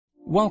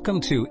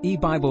Welcome to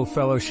E-Bible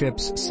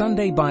Fellowship's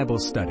Sunday Bible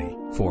Study.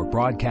 For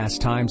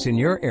broadcast times in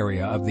your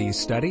area of these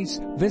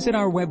studies, visit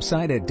our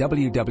website at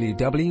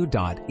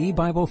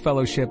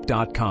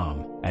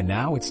www.ebiblefellowship.com. And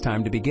now it's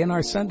time to begin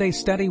our Sunday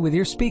study with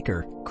your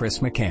speaker, Chris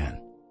McCann.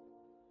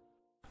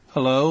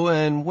 Hello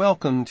and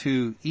welcome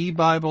to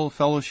E-Bible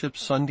Fellowship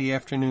Sunday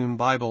Afternoon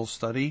Bible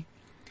Study.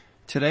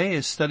 Today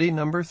is study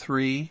number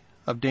 3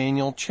 of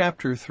Daniel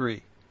chapter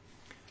 3.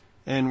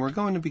 And we're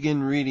going to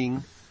begin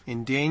reading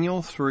in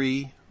Daniel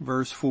 3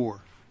 verse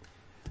 4.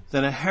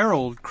 Then a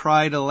herald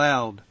cried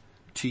aloud,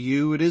 "To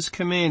you it is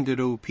commanded,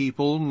 O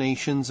people,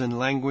 nations, and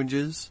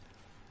languages,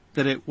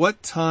 that at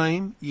what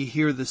time ye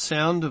hear the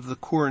sound of the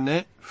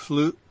cornet,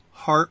 flute,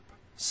 harp,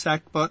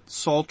 sackbut,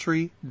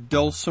 psaltery,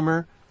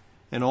 dulcimer,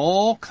 and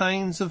all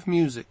kinds of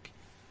music,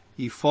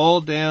 ye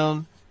fall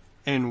down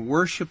and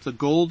worship the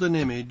golden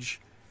image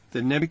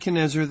that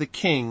Nebuchadnezzar the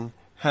king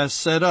has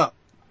set up.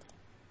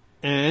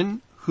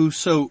 And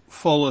whoso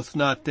falleth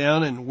not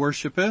down and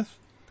worshipeth,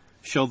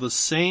 shall the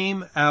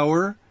same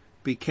hour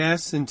be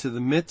cast into the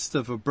midst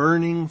of a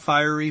burning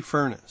fiery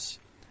furnace.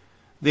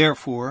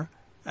 Therefore,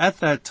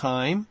 at that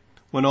time,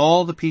 when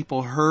all the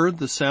people heard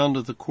the sound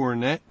of the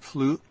cornet,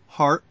 flute,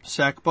 harp,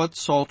 sackbut,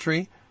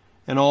 psaltery,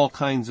 and all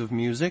kinds of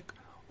music,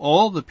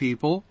 all the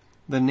people,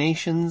 the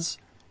nations,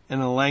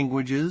 and the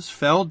languages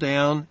fell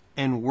down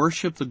and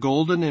worshipped the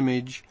golden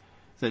image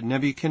that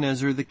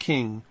Nebuchadnezzar the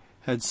king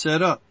had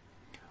set up.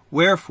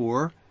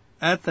 Wherefore,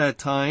 at that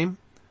time,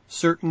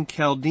 certain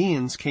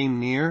Chaldeans came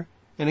near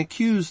and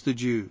accused the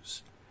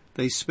Jews.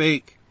 They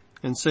spake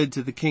and said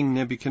to the king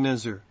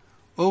Nebuchadnezzar,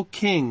 O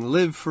king,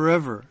 live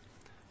forever.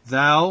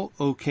 Thou,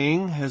 O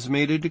king, hast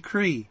made a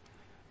decree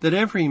that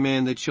every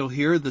man that shall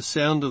hear the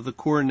sound of the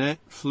cornet,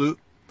 flute,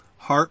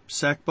 harp,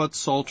 sackbut,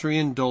 psaltery,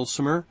 and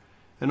dulcimer,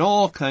 and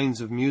all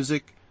kinds of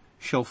music,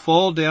 shall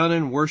fall down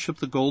and worship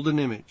the golden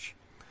image.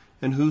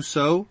 And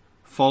whoso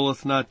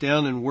falleth not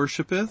down and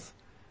worshippeth,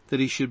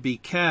 that he should be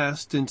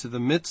cast into the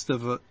midst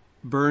of a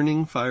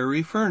burning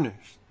fiery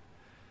furnace.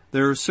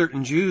 There are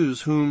certain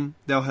Jews whom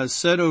thou hast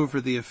set over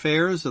the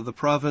affairs of the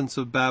province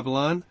of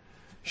Babylon,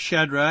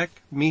 Shadrach,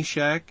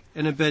 Meshach,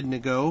 and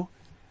Abednego.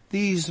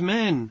 These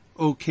men,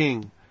 O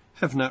king,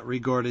 have not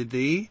regarded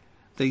thee.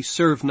 They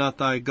serve not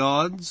thy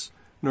gods,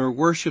 nor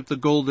worship the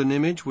golden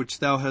image which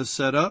thou hast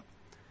set up.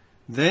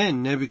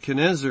 Then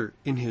Nebuchadnezzar,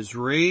 in his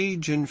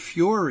rage and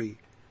fury,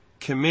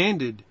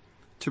 commanded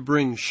to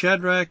bring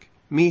Shadrach,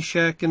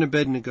 Meshach, and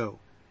Abednego.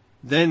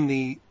 Then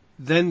they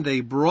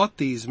brought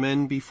these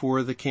men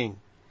before the king.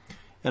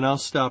 And I'll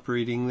stop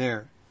reading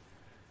there.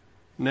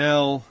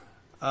 Now,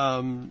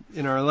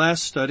 in our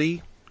last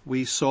study,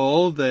 we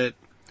saw that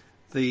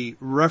the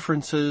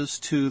references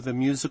to the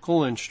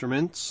musical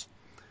instruments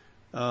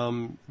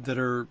that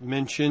are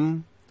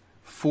mentioned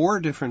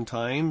 4 different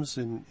times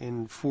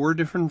in 4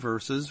 different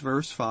verses.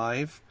 Verse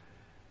 5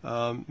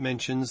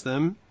 mentions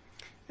them,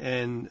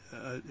 and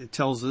it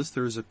tells us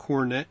there's a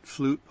cornet,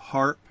 flute,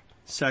 harp,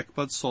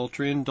 sackbut,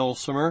 psaltery, and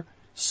dulcimer,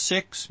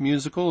 6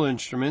 musical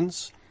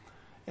instruments.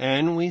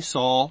 And we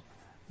saw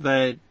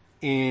that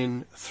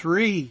in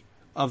 3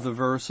 of the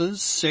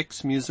verses,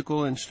 6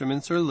 musical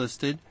instruments are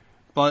listed,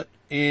 but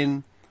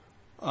in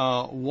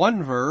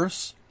 1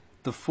 verse,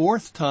 the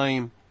 4th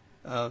time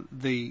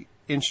the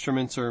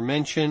instruments are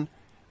mentioned,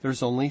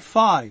 there's only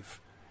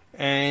 5.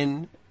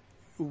 And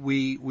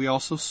we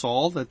also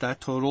saw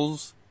that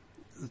totals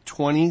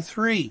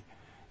 23,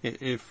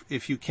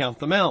 if you count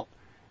them out.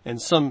 And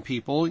some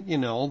people,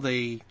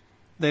 they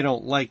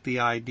don't like the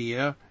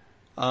idea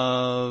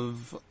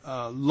of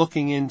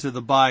looking into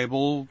the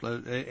Bible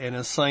and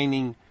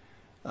assigning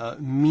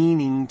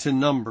meaning to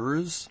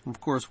numbers. Of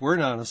course, we're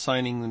not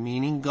assigning the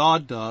meaning.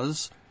 God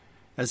does,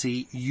 as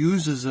he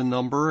uses a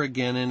number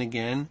again and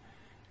again,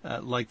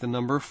 like the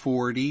number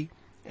 40.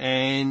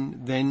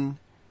 And then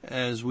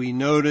as we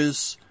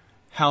notice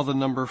how the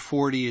number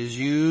 40 is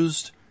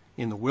used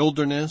in the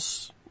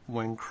wilderness,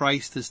 when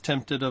Christ is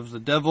tempted of the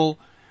devil,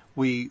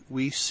 we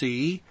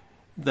see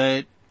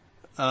that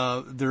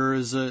there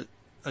is a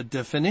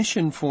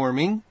definition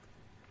forming.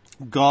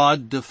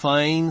 God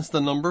defines the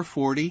number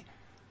 40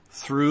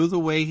 through the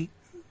way,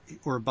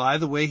 or by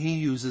the way he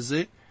uses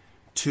it,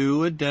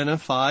 to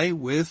identify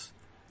with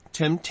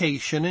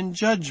temptation and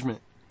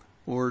judgment,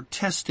 or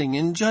testing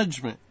and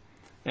judgment.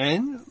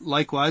 And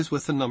likewise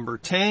with the number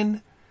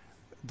 10,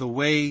 the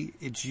way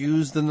it's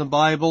used in the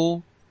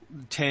Bible,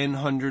 10,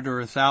 100, or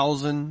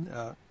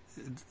 1,000,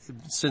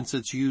 since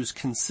it's used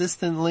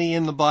consistently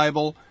in the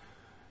Bible,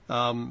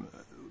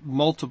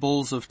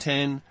 multiples of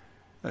 10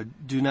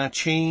 do not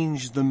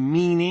change the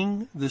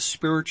meaning, the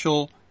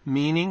spiritual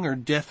meaning or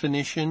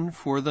definition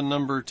for the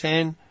number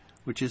 10,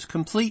 which is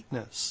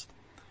completeness.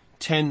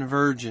 10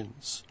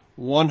 virgins,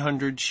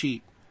 100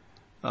 sheep,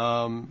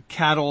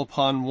 cattle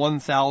upon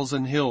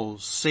 1,000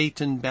 hills,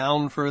 Satan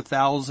bound for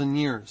 1,000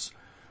 years.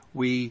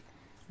 We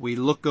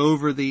look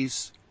over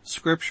these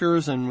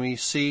scriptures and we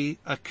see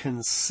a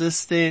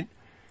consistent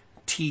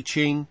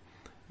teaching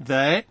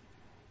that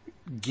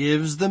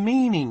gives the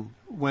meaning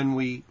when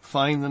we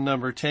find the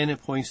number 10,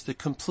 it points to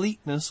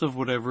completeness of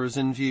whatever is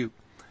in view.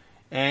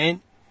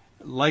 And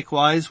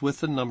likewise with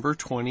the number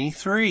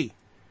 23.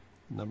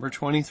 Number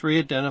 23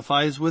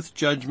 identifies with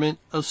judgment,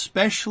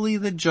 especially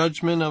the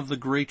judgment of the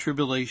Great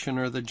Tribulation,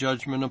 or the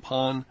judgment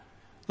upon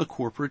the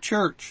corporate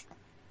church.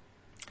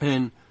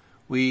 And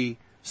we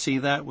see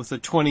that with the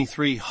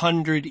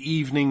 2300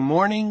 evening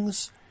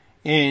mornings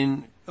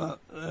in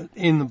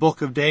the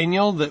book of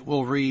Daniel that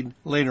we'll read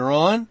later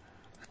on.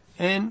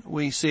 And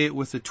we see it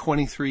with the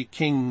 23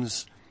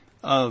 kings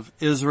of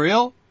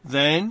Israel.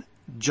 Then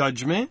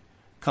judgment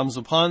comes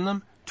upon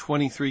them.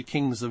 23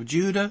 kings of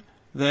Judah.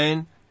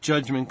 Then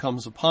judgment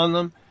comes upon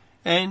them.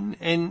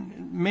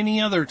 And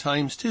many other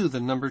times too, the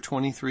number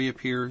 23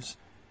 appears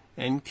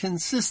and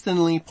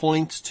consistently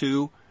points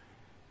to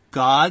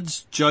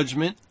God's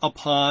judgment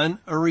upon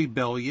a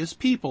rebellious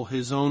people,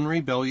 his own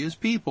rebellious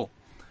people.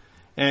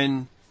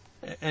 And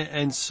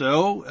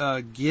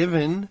so,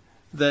 given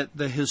that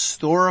the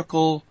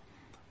historical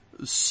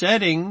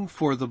setting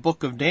for the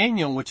book of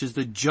Daniel, which is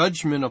the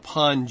judgment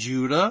upon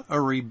Judah, a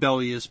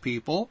rebellious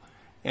people,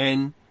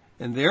 and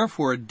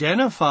therefore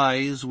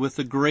identifies with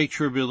the Great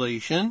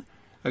Tribulation,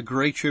 a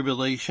Great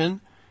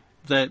Tribulation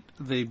that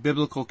the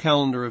biblical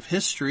calendar of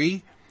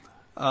history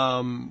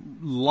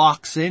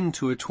locks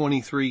into a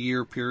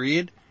 23-year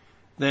period,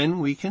 then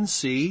we can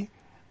see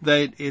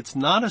that it's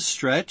not a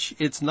stretch,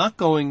 it's not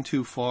going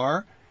too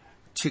far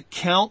to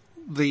count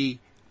the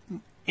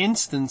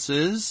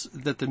instances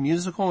that the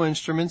musical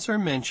instruments are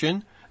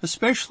mentioned,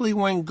 especially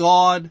when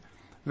God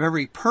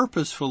very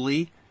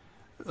purposefully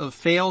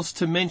fails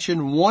to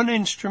mention one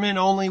instrument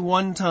only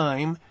one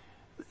time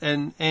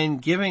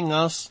and giving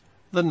us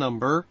the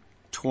number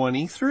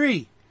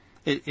 23.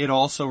 It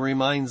also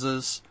reminds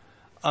us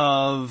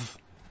of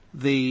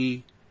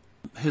the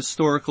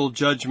historical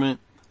judgment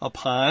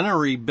upon a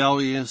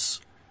rebellious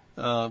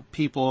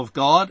people of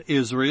God,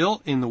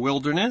 Israel, in the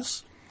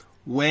wilderness,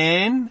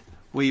 when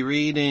we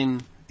read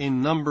in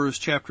Numbers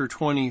chapter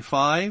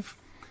 25,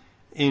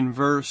 in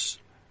verse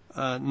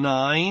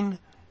 9,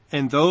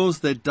 and those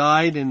that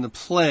died in the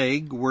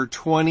plague were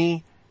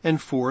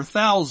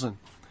 24,000.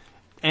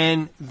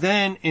 And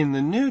then in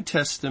the New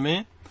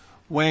Testament,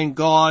 when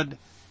God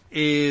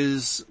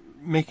is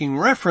making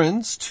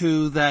reference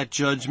to that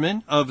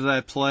judgment of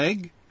that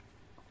plague,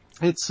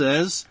 it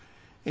says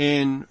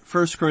in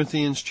 1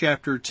 Corinthians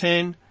chapter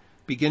 10,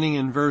 beginning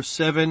in verse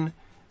 7,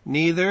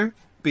 neither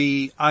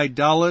be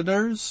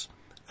idolaters,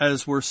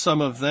 as were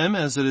some of them,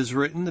 as it is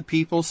written, the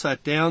people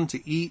sat down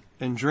to eat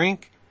and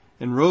drink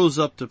and rose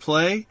up to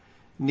play.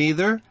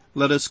 Neither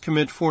let us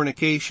commit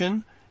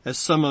fornication, as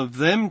some of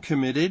them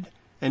committed,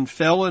 and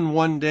fell in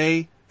one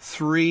day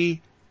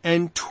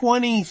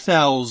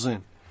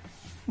 23,000.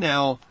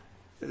 Now,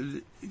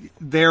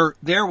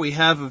 there we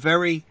have a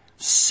very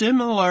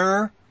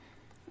similar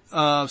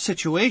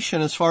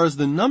situation as far as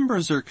the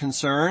numbers are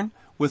concerned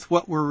with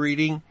what we're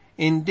reading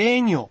in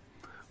Daniel.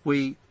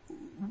 We're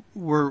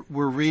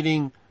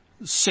reading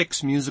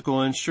 6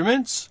 musical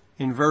instruments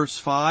in verse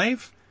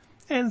 5,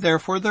 and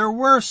therefore there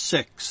were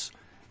 6.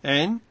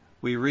 And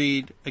we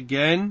read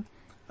again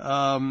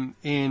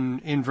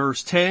in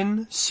verse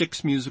 10,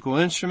 6 musical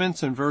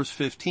instruments. In verse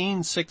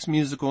 15, 6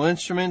 musical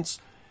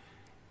instruments.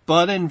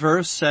 But in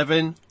verse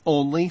 7,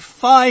 only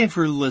 5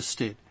 are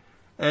listed.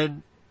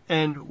 And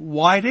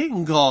why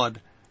didn't God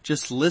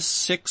just list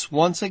 6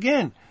 once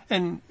again?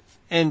 And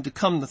to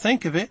come to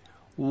think of it,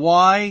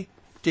 why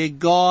did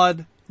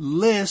God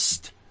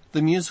list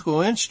the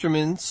musical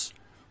instruments,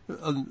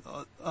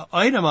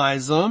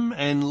 itemize them,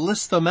 and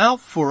list them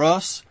out for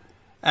us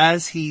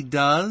as he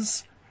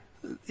does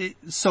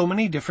so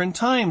many different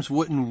times?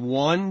 Wouldn't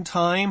one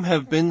time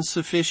have been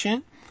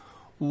sufficient?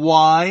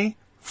 Why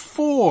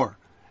 4?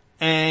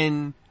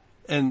 And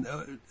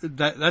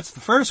that's the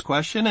first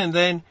question. And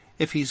then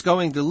if he's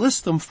going to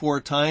list them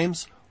 4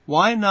 times,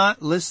 why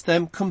not list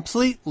them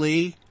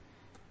completely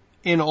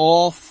in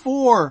all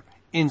 4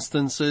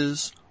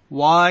 instances?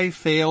 Why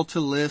fail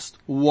to list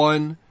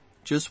one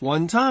just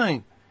one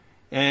time?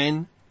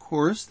 And of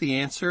course the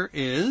answer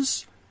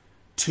is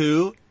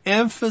to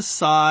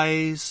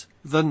emphasize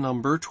the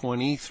number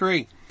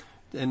 23.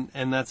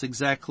 And that's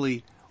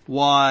exactly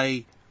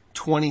why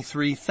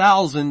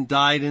 23,000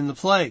 died in the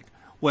plague.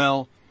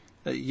 Well,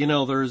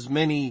 there's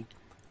many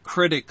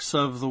critics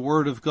of the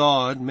Word of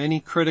God, many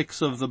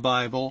critics of the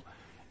Bible,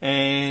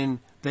 and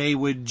they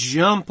would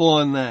jump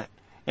on that,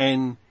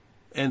 and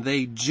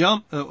they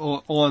jump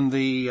on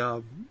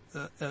the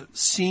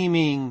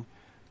seeming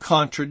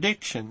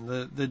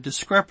contradiction, the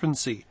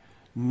discrepancy.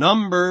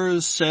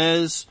 Numbers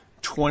says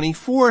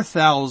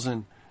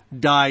 24,000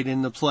 died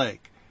in the plague.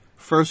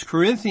 1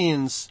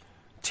 Corinthians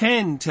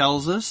 10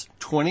 tells us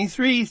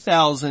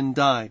 23,000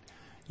 died.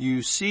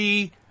 You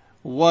see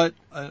what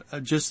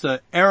just an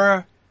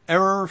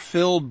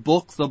error-filled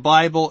book the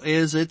Bible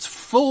is. It's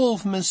full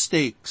of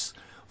mistakes,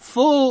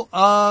 full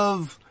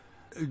of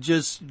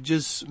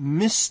just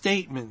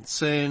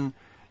misstatements and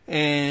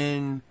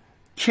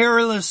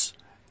careless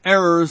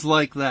errors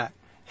like that.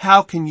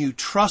 How can you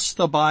trust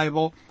the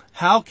Bible?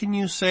 How can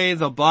you say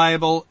the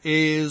Bible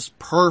is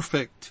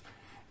perfect?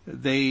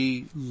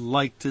 They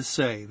like to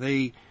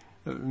say.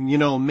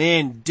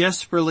 Man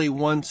desperately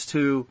wants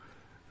to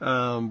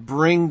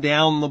bring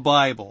down the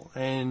Bible,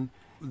 and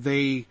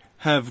they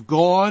have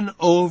gone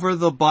over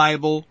the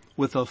Bible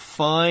with a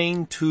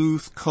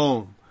fine-tooth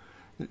comb.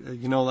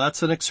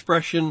 That's an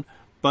expression,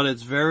 but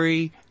it's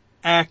very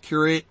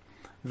accurate,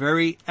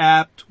 very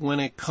apt when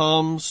it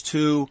comes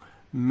to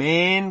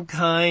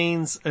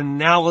mankind's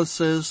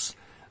analysis,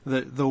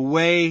 the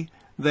way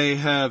they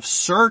have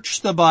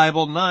searched the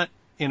Bible, not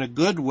in a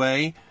good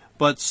way,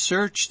 but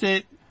searched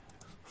it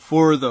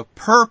for the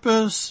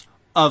purpose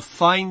of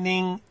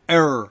finding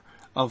error,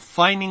 of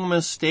finding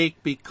mistake,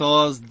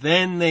 because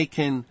then they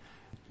can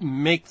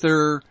make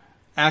their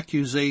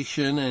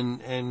accusation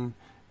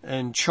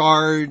and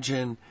charge,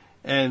 and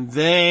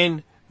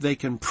then they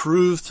can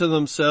prove to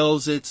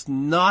themselves it's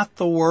not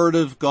the Word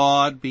of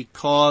God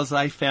because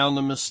I found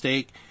a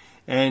mistake.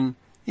 And,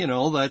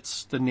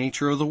 that's the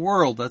nature of the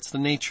world. That's the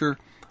nature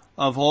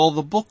of all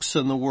the books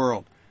in the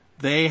world.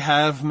 They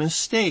have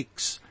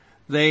mistakes.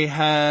 They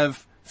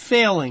have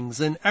failings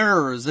and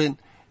errors.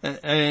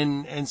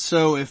 And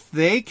so if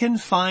they can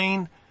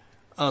find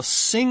a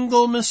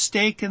single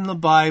mistake in the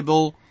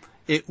Bible,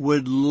 it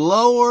would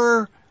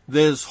lower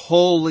this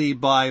holy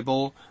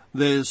Bible,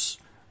 this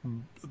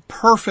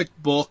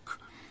perfect book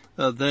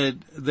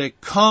that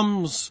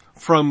comes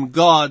from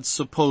God,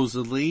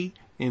 supposedly,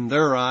 in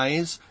their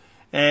eyes,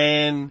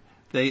 and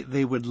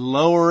they would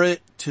lower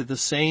it to the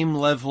same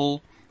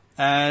level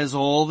as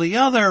all the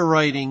other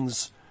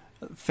writings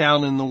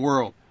found in the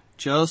world.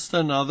 Just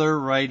another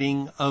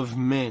writing of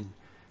men.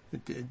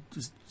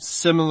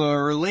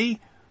 Similarly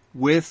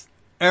with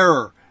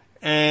error.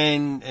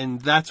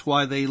 And that's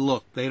why they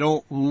look. They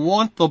don't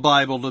want the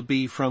Bible to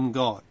be from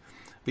God,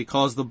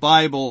 because the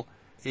Bible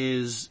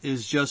is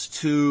just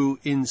too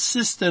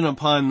insistent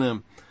upon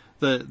them.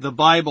 The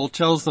Bible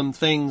tells them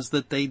things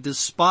that they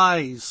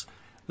despise,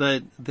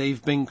 that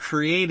they've been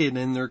created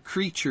and they're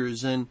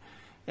creatures, and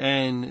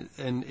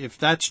if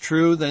that's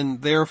true, then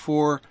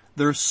therefore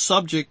they're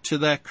subject to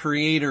that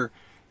Creator,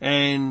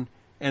 and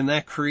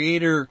that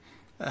Creator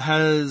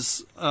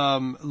has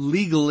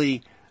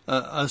legally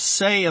a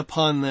say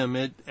upon them,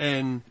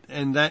 and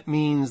that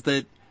means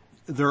that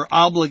they're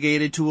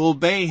obligated to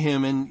obey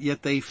Him, and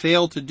yet they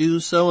fail to do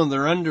so, and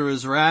they're under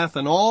His wrath,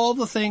 and all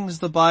the things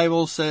the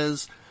Bible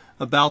says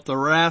about the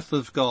wrath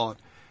of God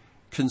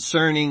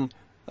concerning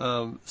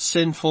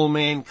sinful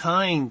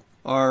mankind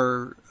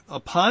are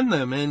upon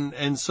them,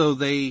 and so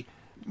they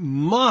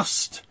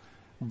must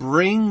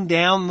bring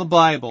down the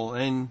Bible.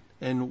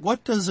 And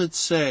what does it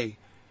say?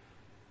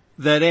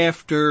 That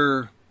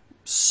after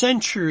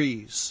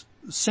centuries,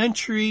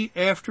 century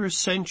after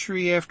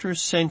century after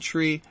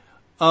century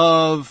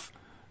of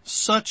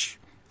such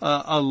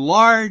a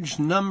large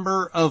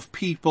number of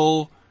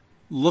people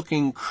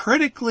looking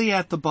critically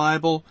at the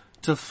Bible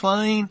to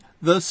find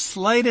the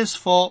slightest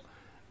fault,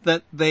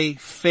 that they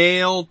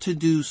fail to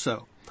do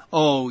so.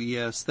 Oh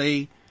yes,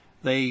 they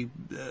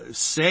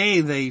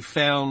say they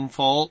found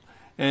fault,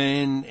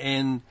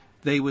 and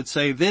they would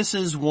say, this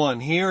is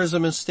one, here is a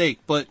mistake.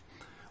 But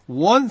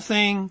one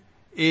thing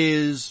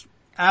is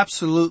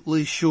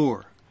absolutely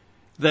sure,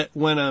 that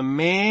when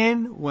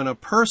a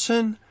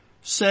person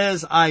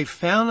says, I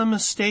found a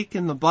mistake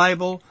in the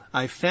Bible,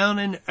 I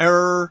found an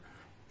error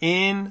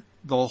in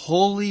the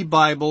Holy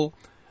Bible,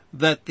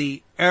 that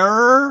the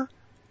error,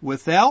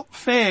 without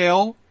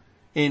fail,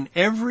 in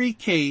every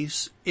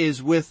case,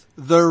 is with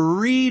the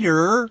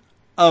reader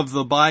of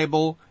the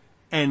Bible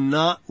and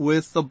not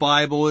with the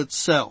Bible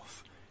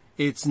itself.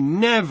 It's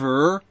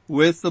never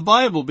with the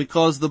Bible,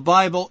 because the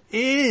Bible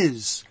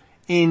is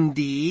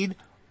indeed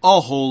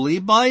a holy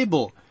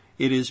Bible.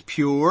 It is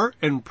pure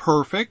and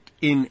perfect,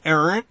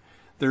 inerrant.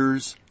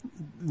 There's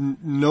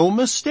no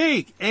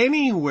mistake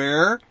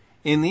anywhere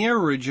in the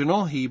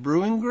original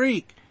Hebrew and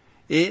Greek.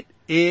 It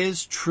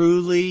is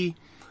truly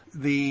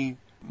the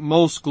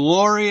most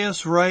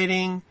glorious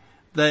writing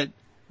that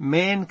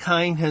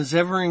mankind has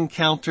ever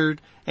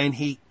encountered, and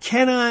he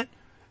cannot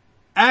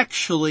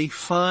actually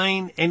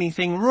find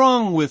anything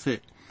wrong with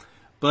it.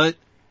 But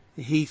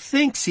he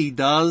thinks he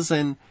does,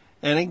 and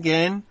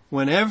again,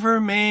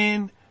 whenever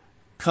man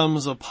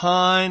comes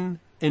upon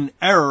an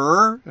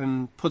error,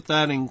 and put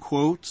that in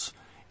quotes,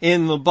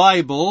 in the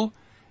Bible,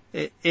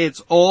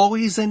 it's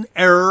always an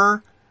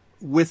error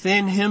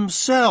within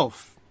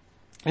himself.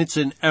 It's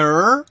an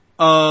error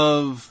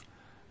of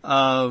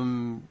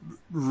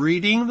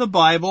reading the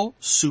Bible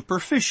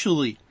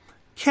superficially,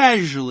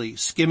 casually,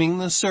 skimming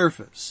the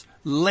surface,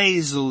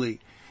 lazily.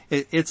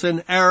 It's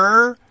an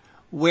error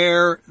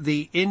where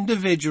the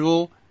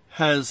individual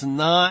has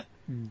not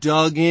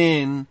dug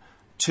in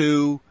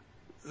to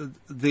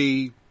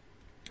the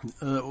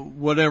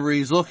whatever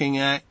he's looking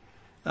at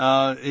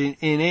in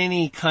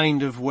any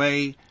kind of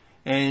way,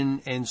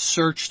 and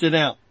searched it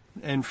out.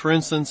 And for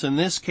instance, in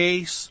this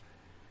case,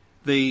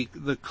 the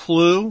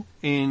clue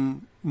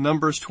in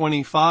Numbers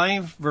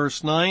 25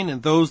 verse 9,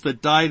 and those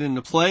that died in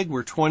the plague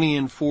were 20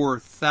 and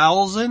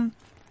 4,000.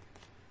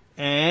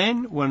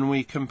 And when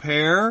we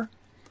compare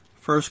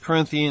 1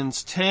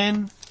 Corinthians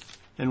 10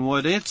 and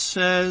what it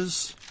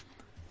says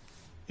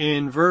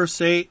in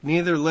verse 8,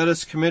 neither let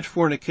us commit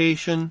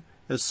fornication,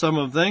 as some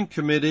of them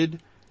committed,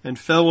 and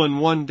fell in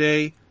one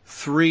day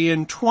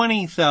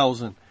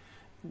 23,000.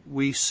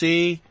 We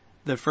see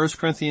that 1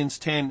 Corinthians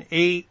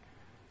 10:8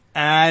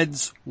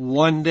 adds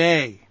 1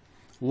 day.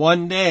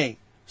 1 day.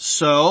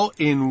 So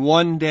in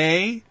 1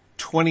 day,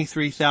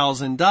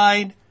 23,000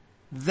 died.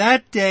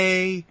 That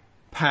day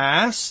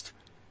passed,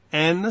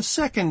 and the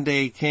second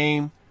day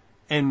came,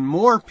 and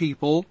more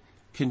people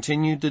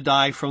continued to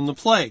die from the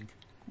plague.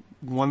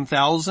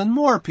 1,000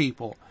 more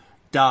people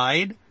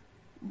died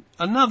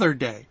another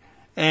day.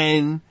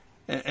 And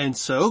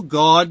so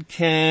God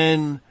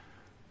can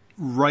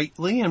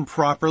rightly and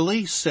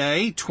properly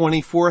say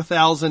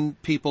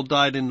 24,000 people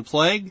died in the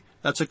plague.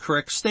 That's a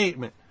correct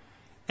statement.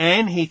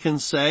 And he can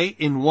say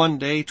in 1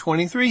 day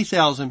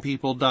 23,000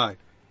 people died.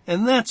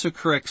 And that's a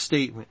correct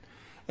statement.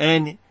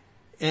 And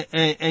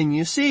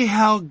you see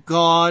how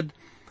God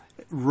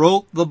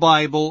wrote the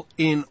Bible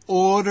in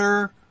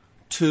order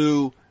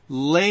to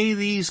lay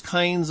these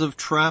kinds of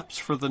traps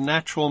for the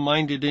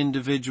natural-minded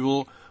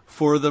individual,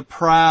 for the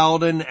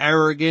proud and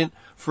arrogant,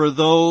 for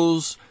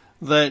those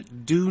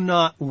that do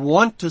not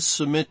want to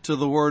submit to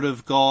the Word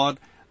of God.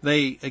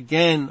 They,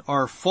 again,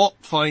 are fault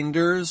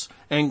finders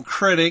and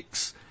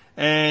critics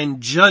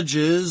and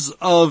judges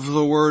of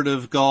the Word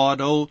of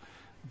God. Oh,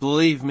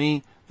 believe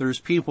me, there's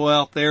people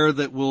out there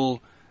that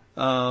will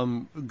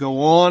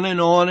go on and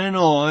on and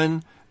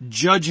on,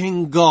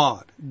 judging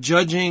God,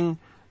 judging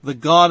the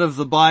God of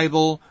the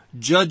Bible,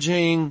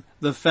 judging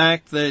the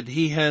fact that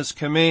He has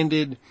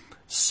commanded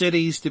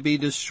cities to be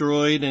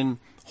destroyed and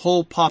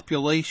whole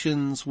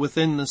populations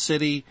within the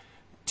city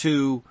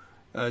to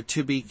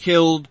be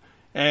killed,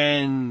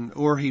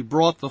 or He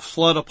brought the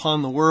flood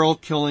upon the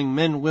world, killing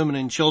men, women,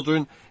 and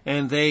children,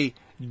 and they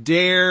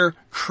dare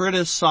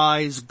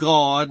criticize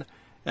God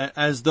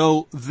as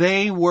though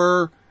they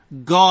were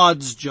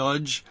God's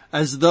judge,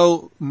 as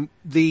though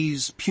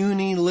these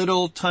puny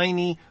little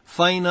tiny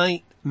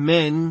finite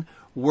men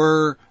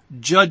were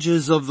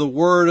judges of the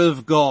Word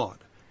of God.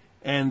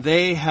 And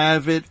they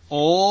have it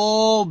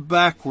all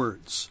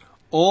backwards.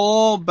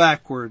 All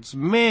backwards.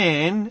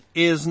 Man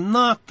is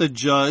not the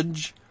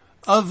judge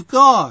of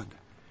God.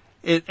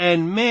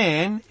 And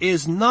man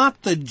is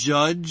not the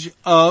judge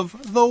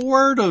of the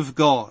Word of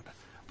God.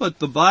 But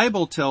the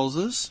Bible tells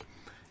us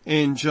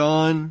in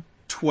John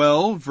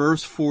 12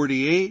 verse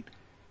 48,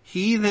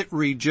 he that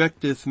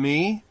rejecteth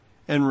me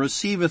and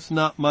receiveth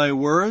not my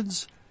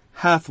words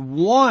hath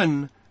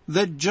one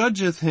that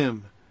judgeth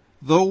him.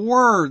 The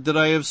word that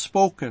I have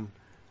spoken,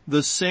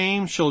 the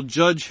same shall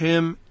judge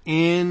him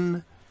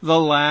in the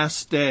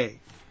last day.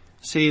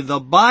 See, the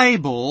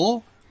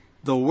Bible,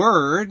 the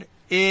Word,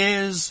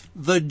 is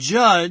the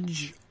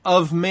judge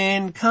of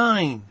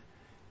mankind.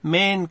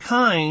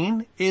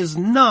 Mankind is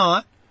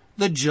not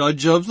the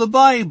judge of the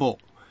Bible.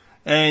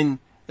 And,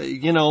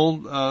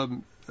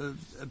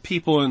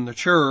 people in the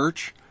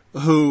church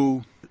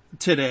who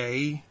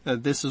today,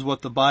 this is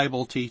what the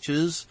Bible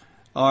teaches,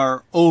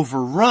 are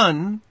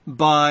overrun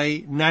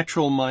by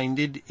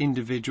natural-minded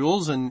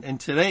individuals, and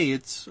today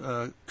it's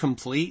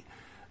complete.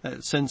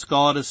 Since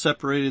God has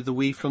separated the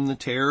wheat from the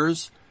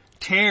tares,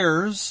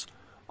 tares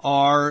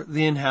are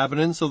the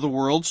inhabitants of the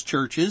world's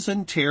churches,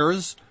 and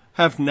tares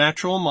have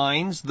natural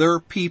minds. They're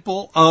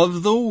people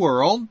of the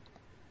world.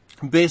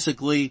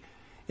 Basically,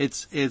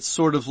 it's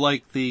sort of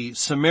like the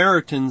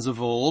Samaritans of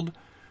old.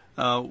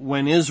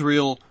 When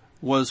Israel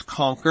was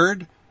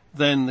conquered,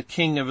 then the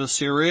king of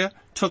Assyria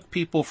took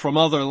people from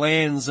other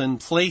lands and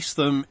placed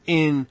them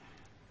in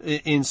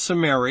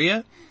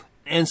Samaria.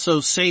 And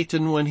so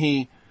Satan, when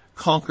he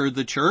conquered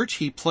the church,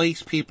 he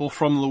placed people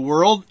from the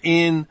world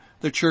in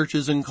the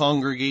churches and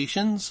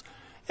congregations,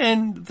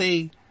 and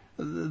the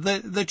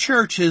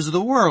church is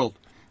the world.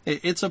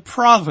 It's a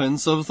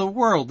province of the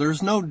world.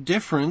 There's no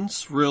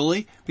difference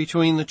really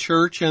between the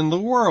church and the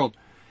world.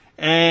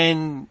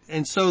 And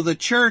so the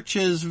church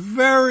is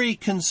very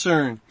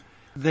concerned.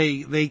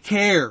 They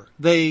care.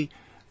 They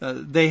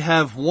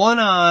have one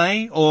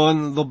eye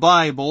on the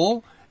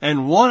Bible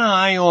and one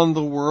eye on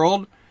the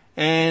world,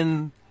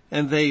 and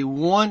they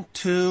want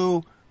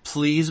to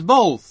please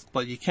both.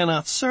 But you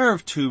cannot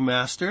serve two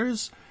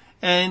masters.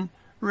 And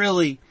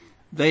really,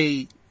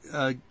 they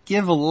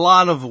give a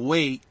lot of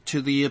weight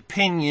to the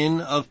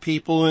opinion of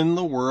people in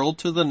the world,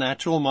 to the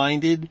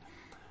natural-minded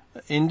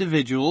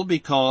individual,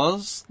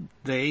 because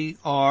they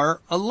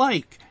are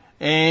alike.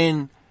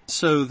 And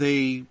so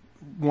they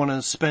want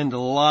to spend a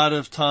lot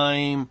of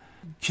time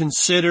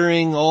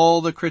considering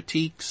all the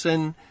critiques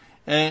and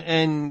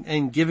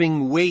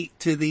giving weight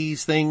to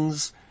these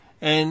things.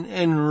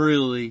 And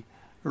really,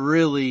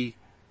 the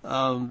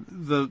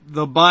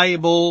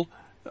Bible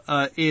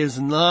is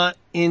not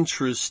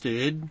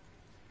interested.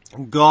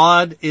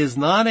 God is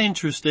not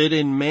interested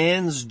in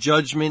man's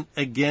judgment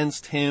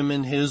against him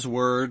and his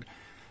word.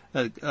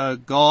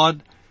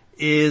 God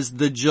is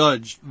the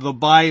judge. The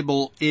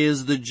Bible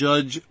is the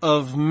judge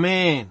of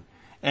man.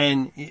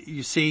 And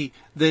you see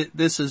that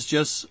this is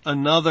just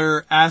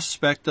another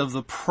aspect of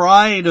the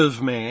pride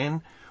of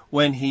man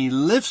when he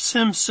lifts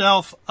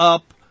himself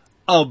up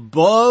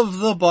above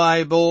the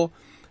Bible.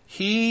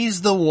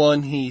 He's the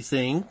one, he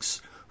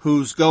thinks,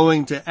 who's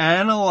going to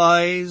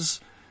analyze,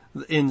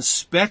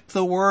 inspect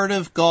the Word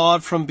of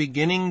God from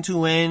beginning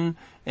to end,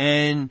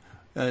 and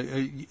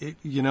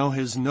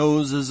his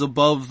nose is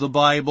above the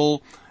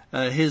Bible,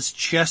 his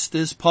chest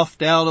is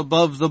puffed out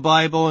above the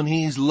Bible, and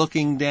he's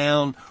looking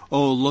down.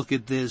 Oh, look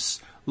at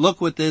this.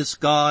 Look what this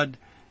God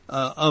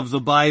of the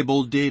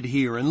Bible did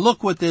here, and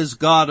look what this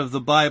God of the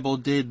Bible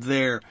did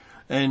there.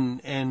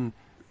 And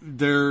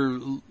they're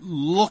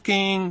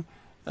looking,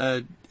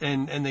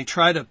 and they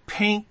try to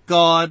paint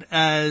God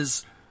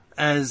as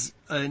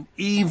an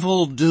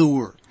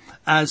evildoer,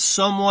 as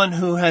someone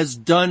who has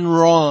done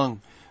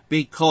wrong,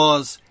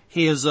 because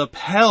he has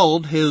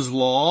upheld his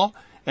law.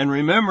 And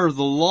remember,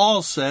 the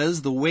law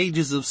says the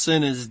wages of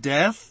sin is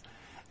death.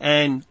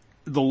 And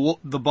the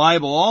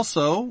Bible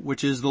also,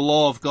 which is the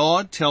law of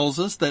God, tells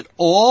us that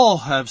all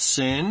have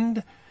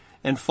sinned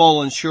and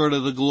fallen short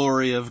of the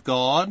glory of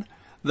God,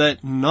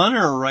 that none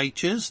are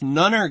righteous,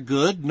 none are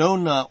good, no,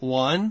 not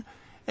one.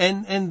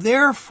 And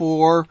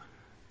therefore,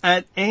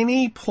 at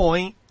any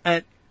point,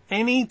 at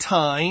any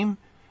time,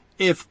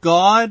 if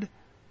God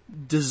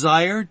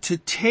desired to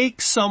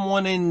take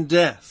someone in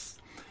death,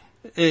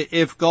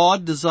 if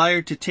God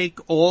desired to take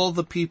all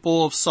the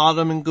people of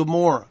Sodom and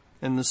Gomorrah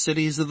and the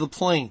cities of the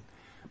plain,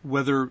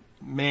 whether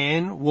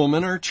man,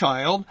 woman, or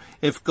child,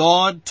 if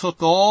God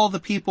took all the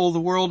people of the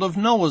world of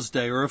Noah's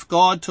day, or if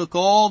God took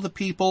all the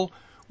people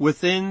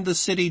within the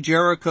city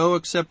Jericho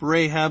except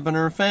Rahab and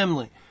her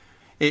family,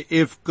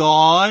 if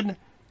God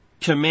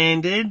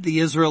commanded the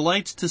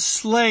Israelites to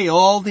slay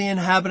all the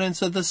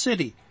inhabitants of the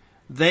city,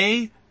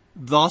 they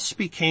thus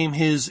became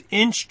his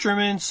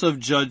instruments of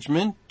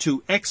judgment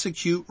to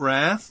execute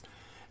wrath,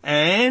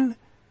 and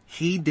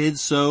he did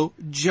so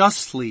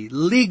justly,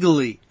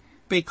 legally,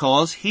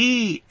 because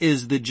he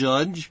is the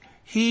judge,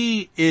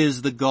 he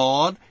is the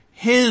God,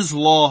 his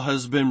law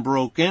has been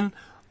broken,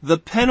 the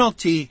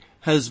penalty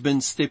has been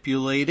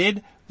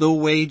stipulated, the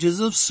wages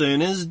of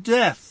sin is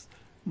death.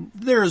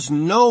 There's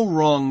no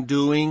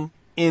wrongdoing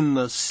in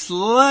the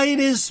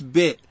slightest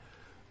bit.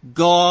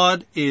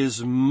 God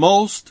is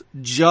most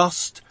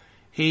just.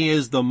 He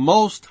is the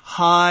most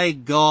high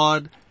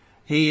God.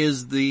 He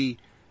is the,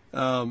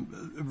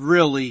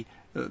 really,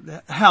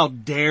 how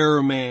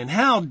dare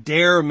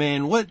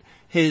man, what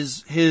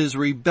his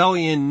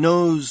rebellion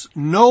knows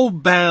no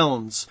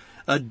bounds.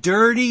 A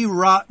dirty,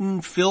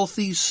 rotten,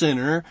 filthy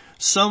sinner,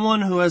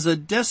 someone who has a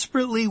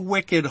desperately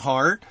wicked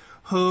heart,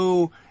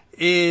 who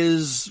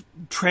is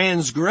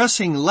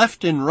transgressing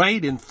left and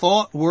right in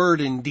thought,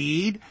 word, and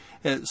deed,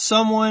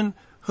 someone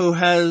who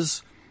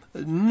has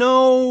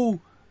no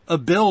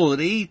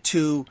ability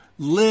to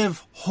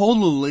live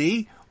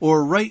holily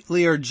or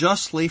rightly or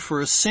justly for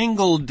a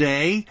single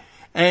day.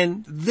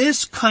 And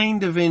this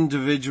kind of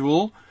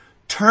individual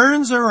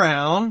turns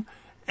around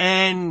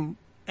and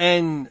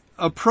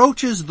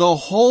approaches the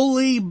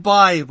Holy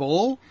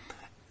Bible,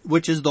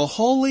 which is the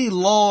holy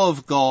law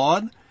of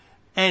God,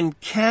 and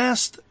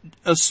casts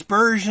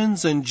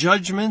aspersions and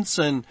judgments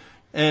and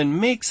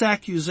makes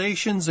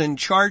accusations and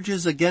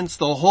charges against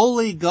the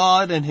holy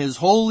God and his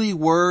holy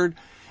word,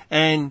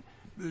 and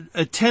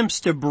attempts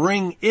to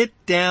bring it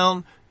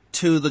down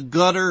to the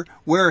gutter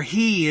where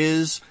he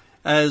is,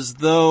 as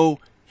though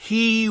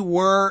he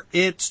were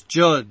its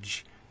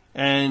judge.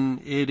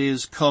 And it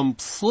is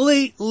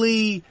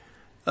completely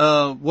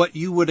what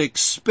you would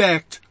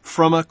expect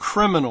from a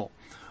criminal,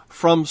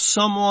 from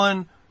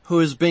someone who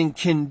has been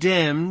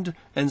condemned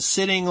and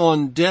sitting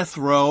on death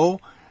row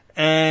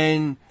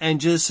and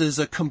just is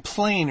a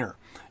complainer,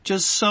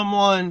 just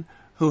someone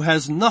who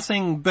has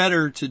nothing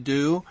better to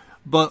do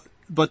but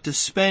to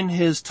spend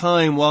his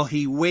time while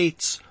he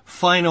waits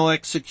final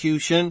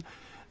execution,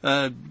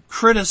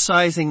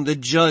 criticizing the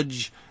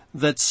judge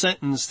that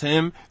sentenced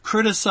him,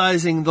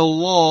 criticizing the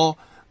law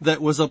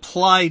that was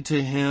applied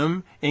to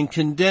him in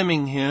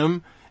condemning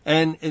him.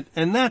 And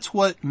that's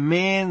what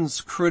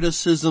man's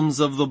criticisms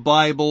of the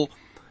Bible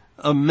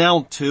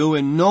amount to,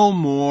 and no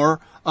more,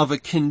 of a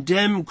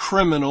condemned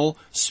criminal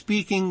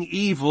speaking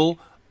evil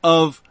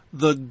of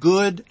the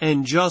good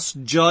and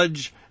just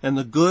judge and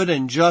the good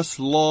and just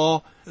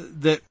law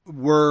that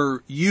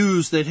were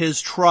used at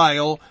his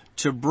trial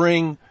to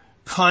bring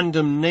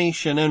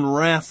condemnation and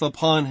wrath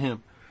upon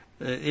him.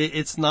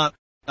 It's not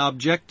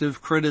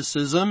objective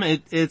criticism.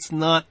 It's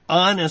not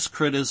honest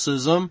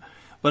criticism,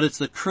 but it's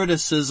the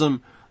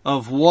criticism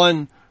of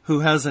one who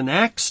has an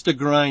axe to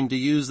grind, to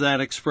use that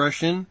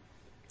expression.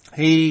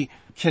 He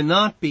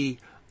cannot be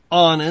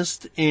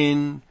honest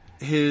in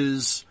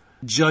his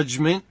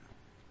judgment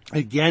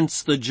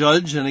against the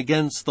judge and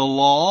against the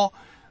law,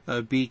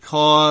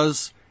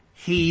 because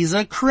he's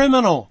a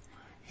criminal.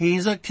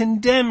 He's a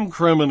condemned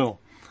criminal.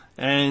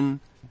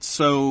 And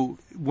so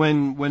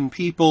when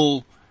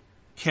people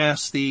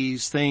cast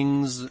these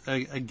things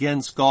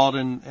against God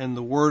and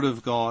the Word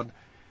of God,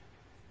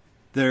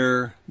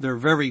 they're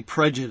very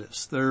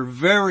prejudiced. They're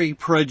very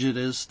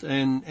prejudiced,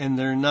 and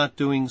they're not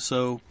doing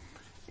so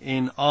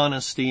in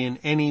honesty in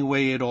any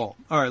way at all.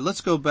 All right,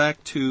 let's go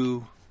back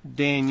to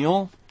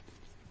Daniel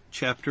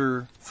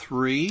chapter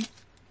 3.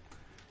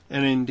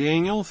 And in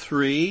Daniel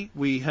 3,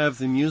 we have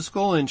the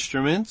musical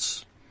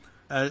instruments,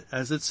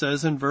 as it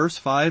says in verse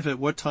 5, at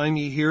what time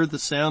ye hear the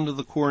sound of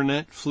the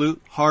cornet,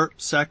 flute, harp,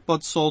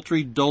 sackbut,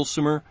 psaltery,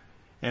 dulcimer,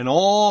 and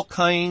all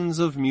kinds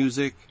of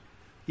music,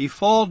 ye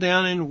fall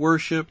down and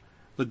worship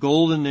the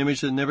golden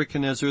image that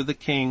Nebuchadnezzar the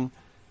king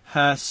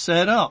has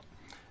set up.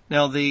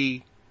 Now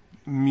the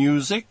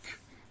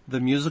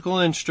musical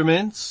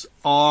instruments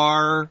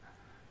are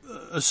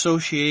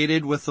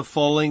associated with the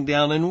falling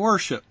down and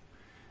worship.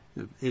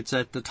 It's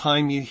at the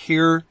time you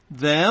hear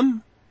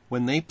them,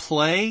 when they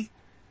play,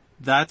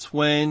 that's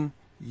when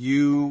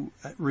you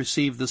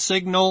receive the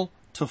signal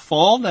to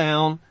fall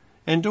down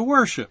and to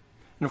worship.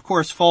 And of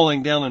course,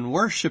 falling down and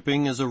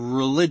worshiping is a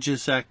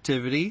religious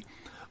activity,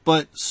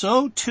 but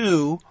so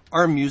too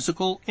are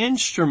musical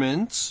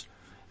instruments,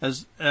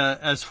 as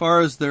far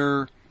as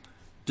they're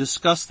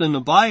discussed in the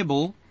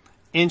Bible,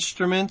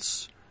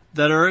 instruments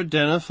that are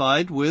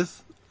identified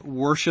with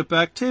worship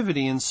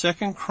activity. In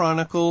 2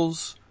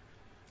 Chronicles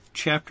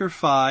chapter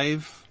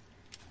 5,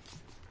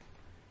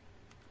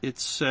 it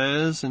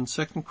says in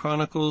 2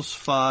 Chronicles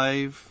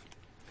 5,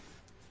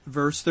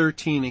 verse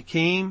 13, it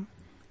came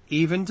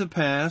even to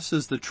pass,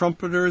 as the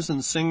trumpeters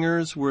and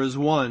singers were as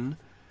one,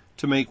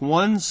 to make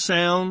one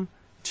sound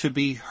to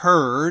be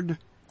heard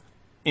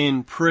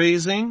in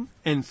praising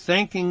and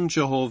thanking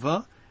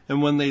Jehovah,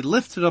 and when they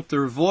lifted up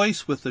their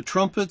voice with the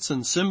trumpets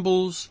and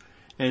cymbals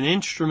and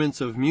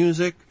instruments of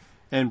music,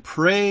 and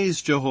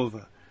praised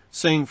Jehovah,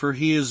 saying, for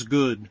he is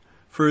good,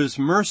 for his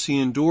mercy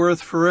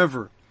endureth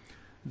forever,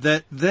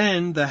 that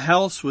then the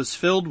house was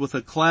filled with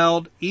a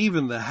cloud,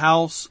 even the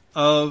house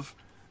of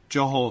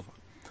Jehovah.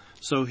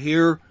 So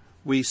here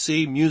we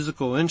see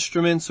musical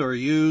instruments are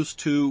used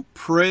to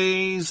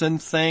praise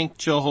and thank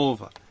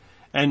Jehovah.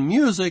 And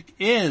music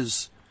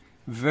is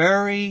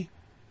very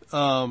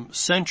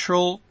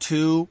central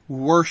to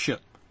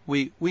worship.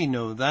 We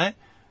know that.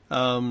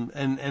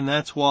 And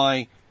that's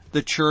why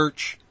the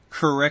church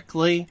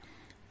correctly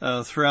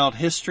throughout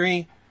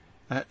history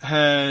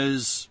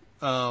has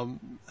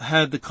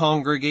had the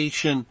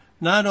congregation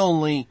not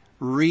only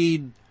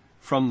read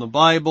from the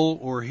Bible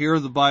or hear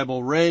the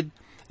Bible read,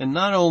 and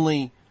not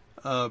only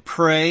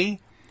pray,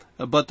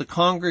 but the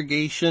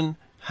congregation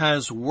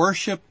has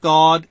worshiped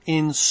God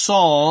in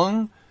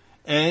song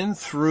and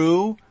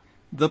through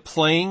the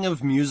playing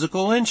of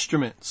musical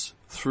instruments,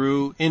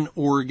 through an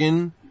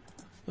organ,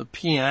 a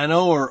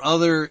piano, or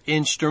other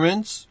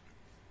instruments,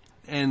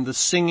 and the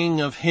singing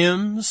of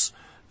hymns.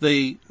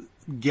 The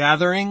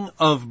gathering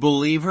of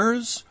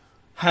believers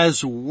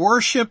has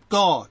worshiped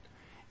God.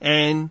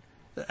 And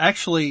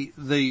actually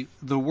the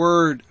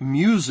word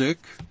music,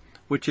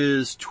 which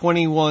is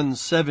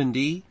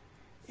 2170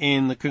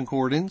 in the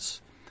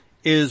concordance,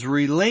 is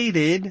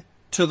related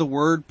to the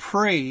word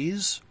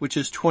praise, which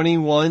is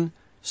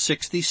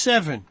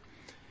 2167.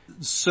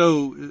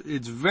 So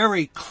it's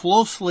very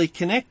closely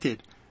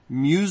connected,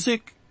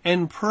 music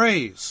and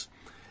praise.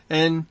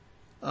 And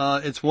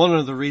it's one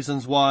of the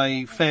reasons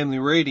why family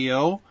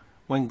radio,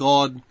 when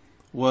God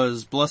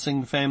was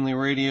blessing family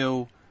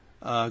radio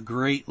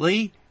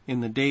greatly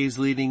in the days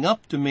leading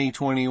up to May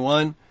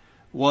 21,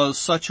 was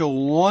such a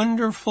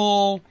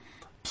wonderful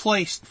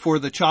place for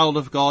the child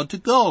of God to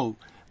go.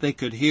 They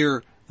could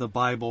hear the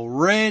Bible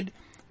read,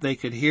 they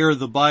could hear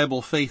the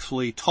Bible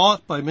faithfully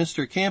taught by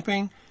Mr.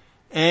 Camping,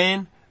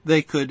 and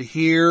they could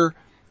hear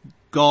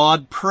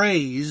God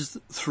praised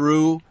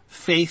through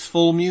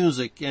faithful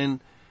music.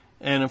 And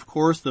of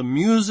course the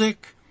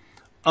music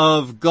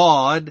of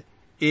God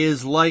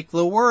is like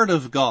the Word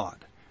of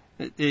God.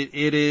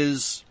 It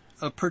is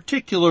a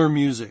particular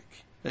music.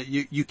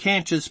 You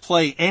can't just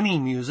play any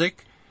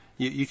music.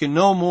 You can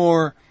no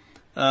more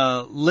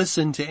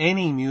listen to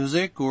any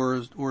music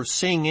or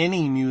sing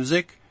any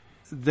music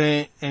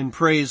and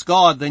praise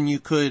God than you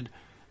could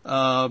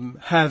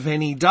have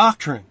any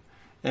doctrine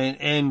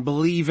and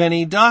believe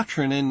any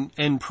doctrine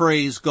and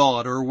praise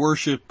God or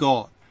worship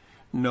God.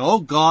 No,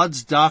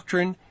 God's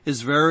doctrine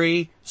is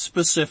very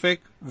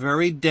specific,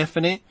 very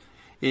definite.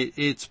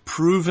 It's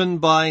proven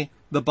by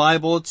the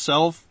Bible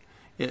itself,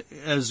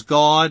 as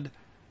God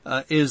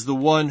is the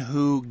one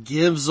who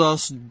gives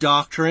us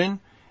doctrine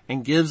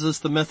and gives us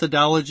the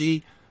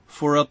methodology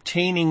for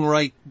obtaining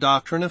right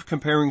doctrine, of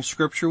comparing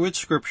Scripture with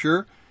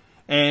Scripture.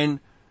 And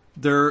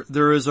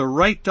there is a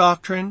right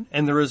doctrine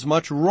and there is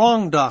much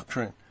wrong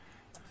doctrine.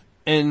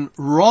 And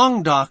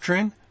wrong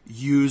doctrine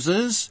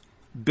uses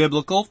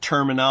biblical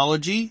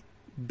terminology,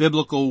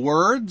 biblical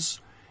words.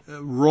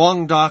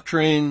 Wrong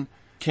doctrine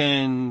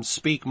can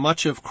speak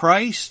much of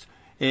Christ.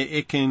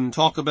 It can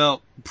talk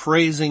about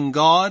praising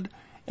God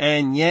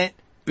and yet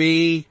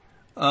be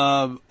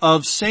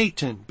of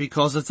Satan,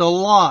 because it's a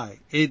lie.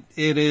 It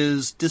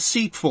is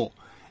deceitful.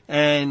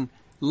 And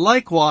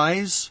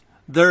likewise,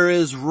 there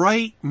is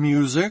right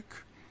music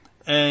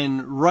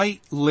and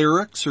right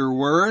lyrics or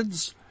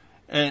words,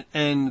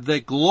 and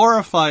that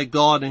glorify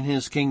God in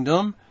his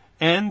kingdom,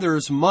 and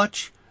there's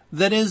much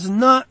that is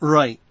not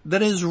right,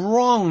 that is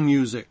wrong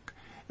music,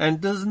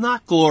 and does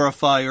not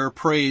glorify or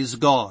praise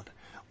God.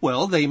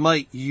 Well, they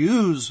might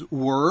use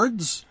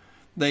words,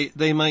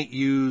 they might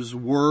use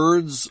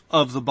words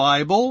of the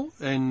Bible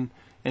and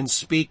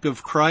speak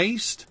of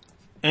Christ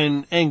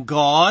and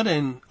God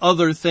and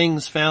other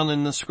things found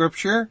in the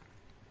scripture.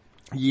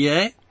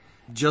 Yet,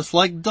 just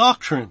like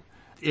doctrine,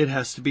 it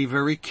has to be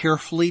very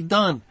carefully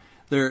done.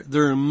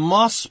 There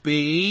must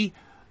be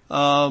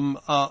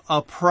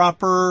a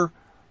proper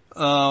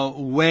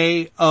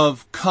way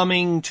of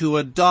coming to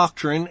a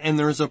doctrine, and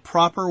there's a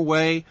proper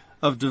way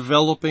of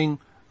developing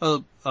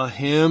a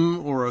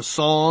hymn or a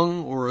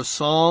song or a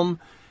psalm.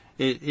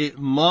 It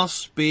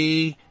must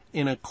be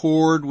in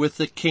accord with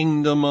the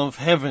kingdom of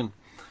heaven.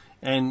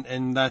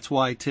 And that's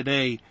why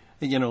today,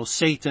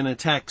 Satan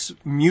attacks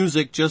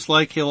music just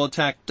like he'll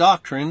attack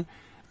doctrine.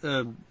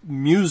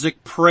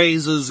 Music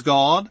praises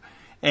God.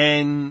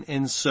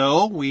 And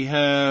so we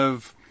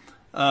have,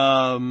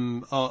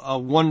 a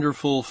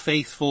wonderful,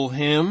 faithful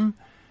hymn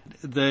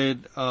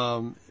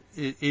that,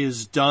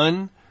 is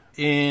done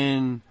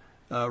in,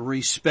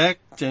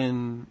 respect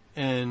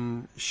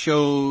and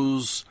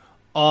shows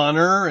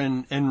honor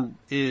and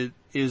it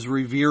is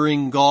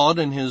revering God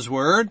and his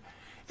word.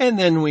 And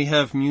then we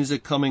have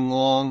music coming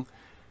along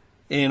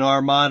in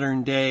our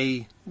modern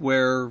day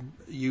where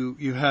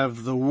you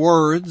have the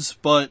words,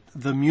 but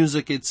the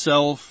music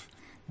itself,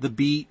 the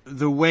beat,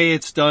 the way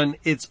it's done,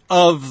 it's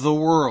of the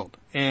world.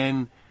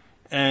 And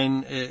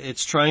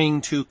it's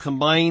trying to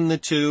combine the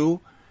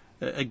two.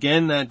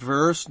 Again, that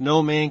verse,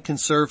 no man can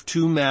serve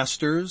two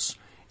masters.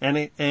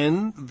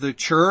 And the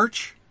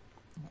church,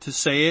 to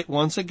say it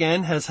once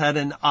again, has had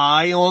an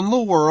eye on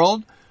the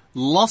world,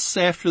 lusts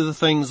after the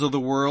things of the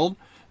world,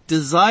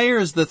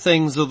 desires the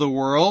things of the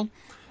world,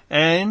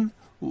 and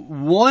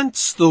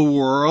wants the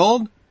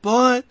world,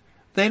 but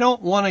they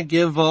don't want to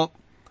give up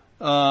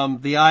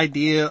the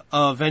idea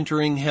of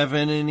entering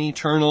heaven and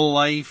eternal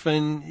life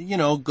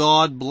and,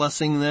 God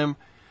blessing them.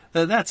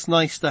 That's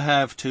nice to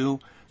have too.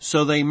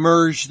 So they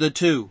merge the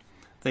two.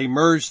 They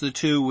merge the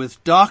two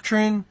with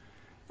doctrine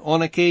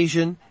on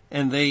occasion,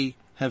 and they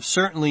have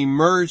certainly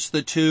merged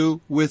the two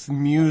with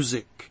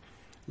music.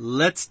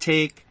 Let's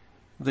take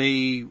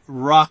the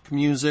rock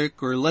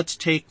music, or let's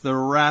take the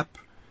rap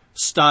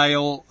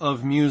style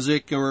of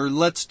music, or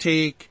let's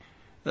take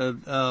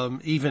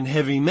even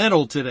heavy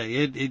metal today.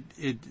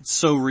 It's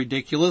so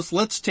ridiculous.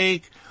 Let's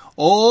take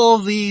all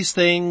these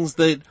things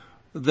that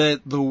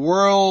the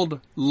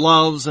world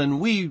loves, and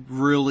we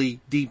really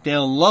deep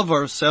down love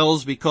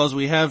ourselves because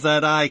we have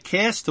that eye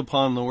cast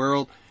upon the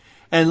world,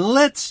 and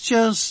let's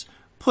just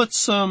put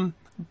some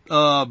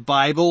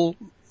Bible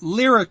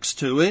lyrics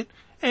to it,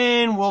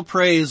 and we'll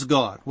praise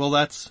God. Well,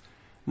 that's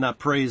not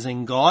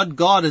praising God.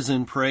 God is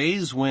in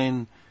praise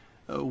when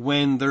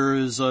there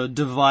is a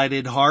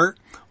divided heart,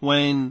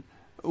 when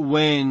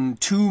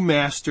two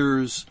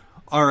masters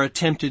are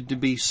attempted to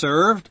be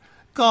served.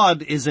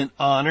 God isn't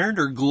honored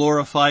or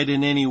glorified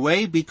in any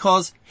way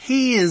because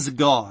he is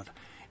God,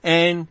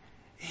 and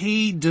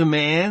he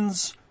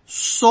demands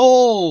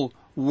soul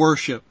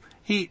worship.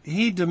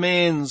 He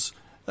demands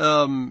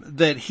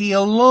that he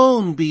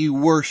alone be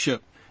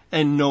worshipped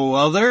and no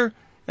other,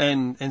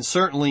 and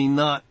certainly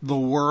not the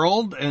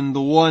world, and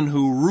the one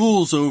who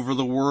rules over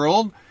the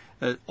world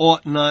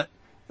ought not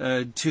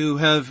to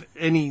have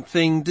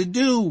anything to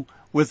do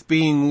with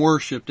being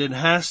worshipped. It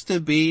has to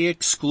be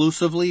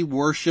exclusively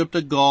worship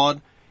to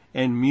God,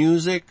 and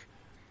music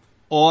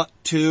ought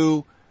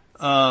to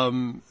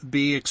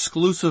be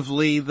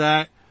exclusively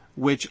that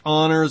which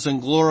honors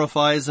and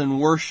glorifies and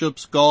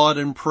worships God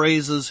and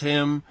praises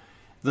him,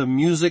 the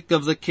music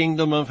of the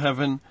kingdom of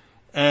heaven,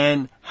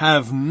 and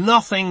have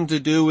nothing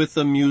to do with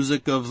the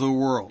music of the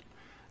world.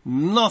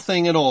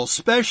 Nothing at all,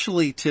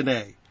 especially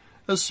today,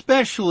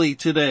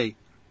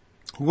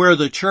 where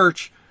the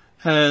church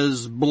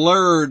has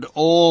blurred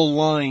all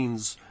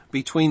lines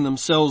between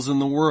themselves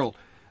and the world.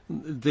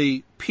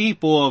 The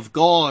people of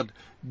God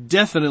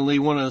definitely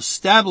want to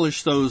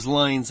establish those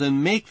lines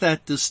and make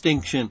that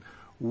distinction.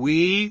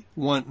 We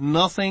want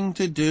nothing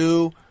to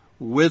do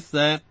with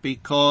that,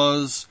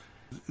 because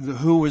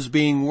who is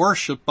being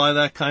worshipped by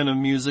that kind of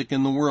music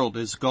in the world?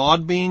 Is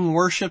God being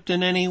worshipped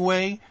in any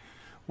way?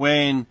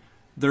 When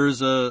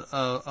there's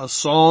a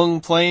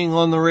song playing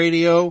on the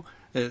radio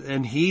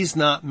and he's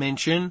not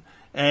mentioned,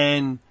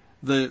 and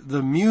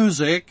the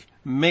music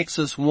makes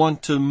us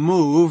want to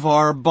move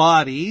our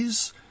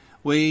bodies,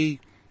 we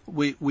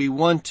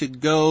want to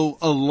go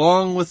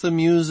along with the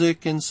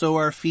music, and so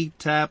our feet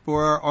tap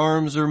or our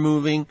arms are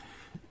moving,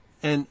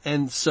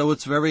 and so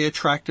it's very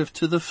attractive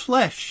to the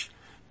flesh,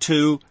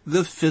 to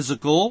the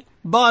physical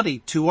body,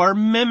 to our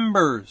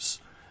members.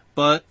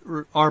 But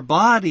our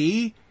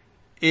body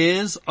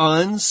is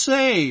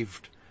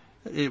unsaved.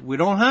 We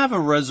don't have a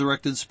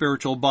resurrected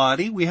spiritual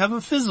body. We have a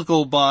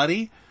physical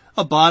body,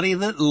 a body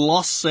that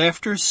lusts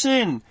after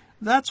sin.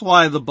 That's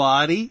why the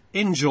body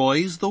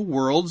enjoys the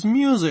world's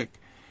music.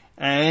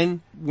 And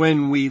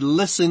when we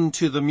listen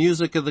to the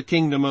music of the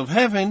kingdom of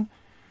heaven,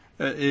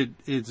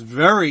 it's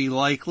very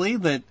likely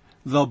that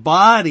the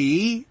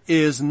body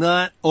is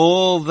not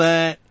all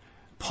that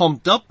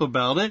pumped up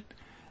about it,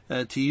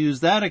 to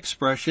use that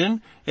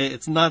expression.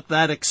 It's not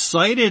that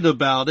excited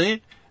about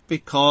it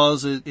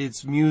because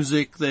it's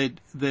music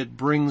that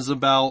brings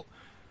about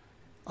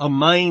a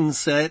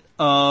mindset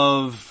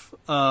of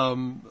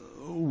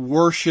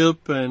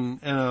worship and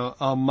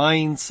a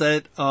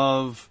mindset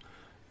of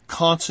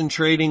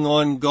concentrating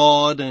on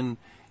God, and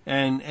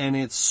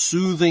it's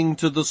soothing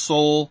to the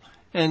soul.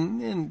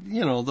 And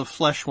the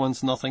flesh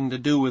wants nothing to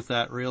do with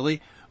that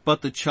really.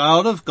 But the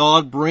child of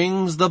God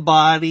brings the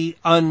body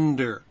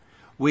under.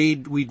 We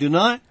do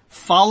not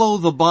follow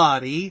the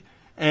body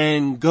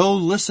and go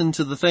listen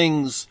to the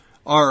things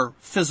our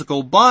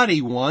physical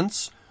body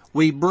wants.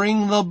 We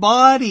bring the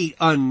body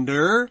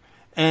under,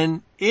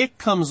 and it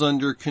comes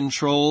under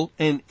control,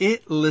 and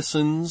it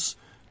listens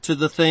to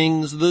the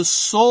things the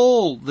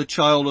soul, the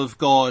child of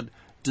God,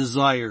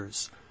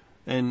 desires.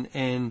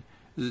 And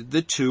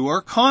the two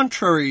are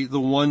contrary, the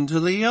one to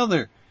the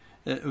other.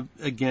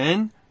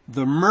 Again,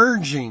 the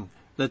merging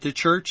that the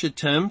church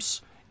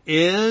attempts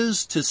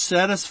is to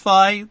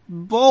satisfy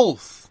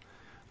both.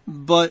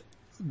 But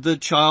the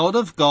child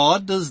of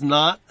God does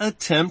not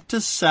attempt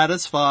to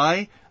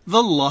satisfy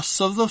the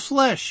lusts of the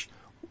flesh.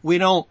 We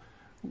don't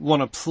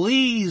want to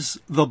please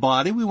the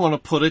body. We want to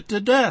put it to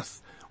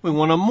death. We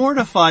want to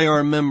mortify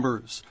our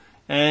members.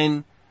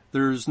 And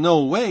there's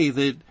no way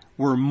that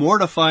we're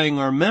mortifying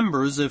our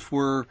members if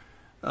we're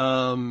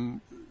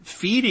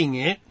feeding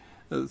it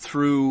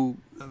through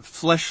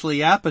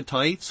fleshly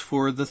appetites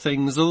for the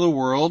things of the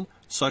world,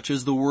 such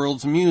as the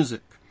world's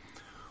music.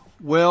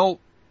 Well,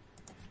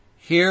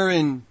 here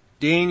in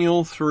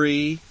Daniel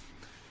 3,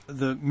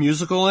 the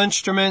musical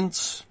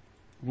instruments,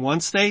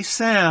 once they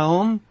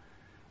sound,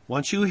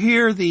 once you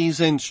hear these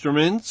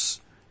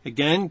instruments,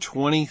 again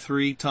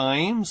 23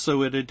 times,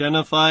 so it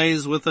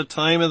identifies with the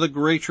time of the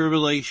Great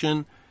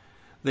Tribulation,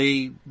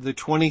 the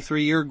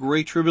 23-year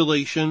Great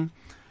Tribulation.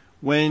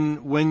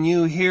 When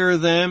you hear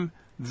them,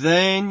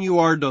 then you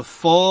are to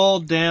fall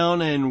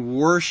down and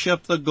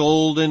worship the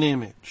golden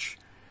image.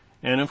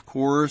 And of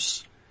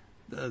course,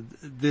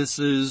 this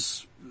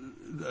is,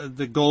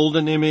 the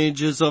golden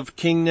image is of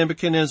King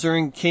Nebuchadnezzar,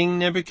 and King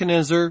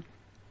Nebuchadnezzar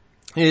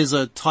is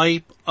a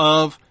type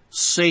of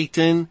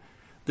Satan.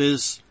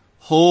 This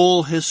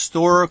whole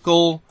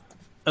historical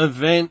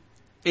event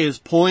is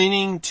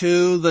pointing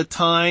to the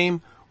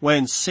time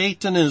when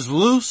Satan is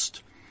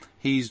loosed.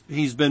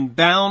 He's been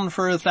bound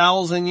for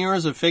 1,000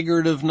 years, a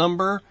figurative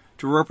number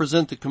to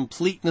represent the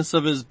completeness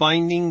of his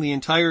binding, the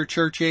entire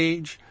church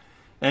age.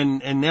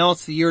 And now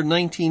it's the year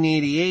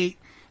 1988,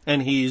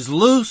 and he's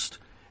loosed,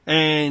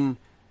 and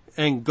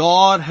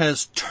God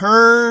has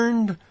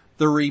turned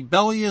the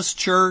rebellious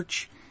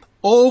church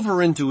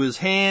over into his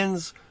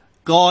hands.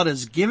 God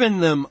has given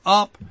them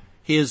up.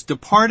 He has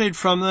departed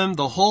from them.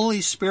 The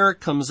Holy Spirit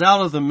comes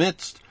out of the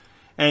midst,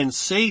 and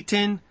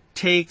Satan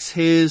takes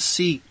his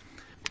seat.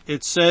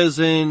 It says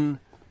in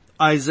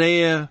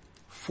Isaiah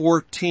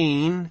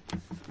 14,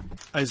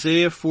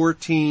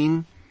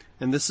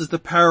 and this is the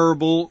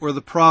parable or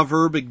the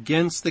proverb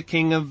against the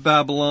king of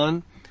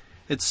Babylon.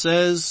 It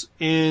says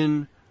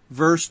in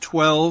verse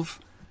 12,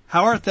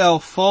 "How art thou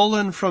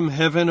fallen from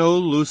heaven, O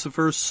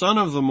Lucifer, son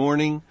of the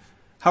morning?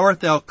 How art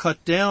thou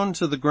cut down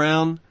to the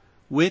ground,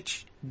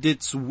 which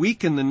didst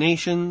weaken the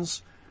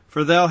nations?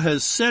 For thou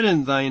hast said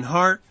in thine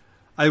heart,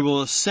 I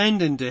will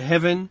ascend into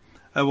heaven.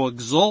 I will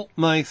exalt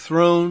my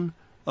throne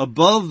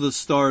above the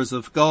stars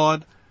of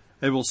God.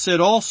 I will sit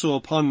also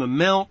upon the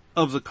mount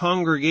of the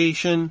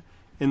congregation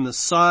in the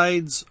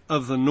sides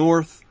of the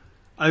north.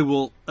 I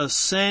will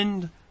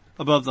ascend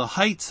above the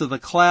heights of the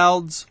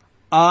clouds.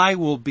 I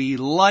will be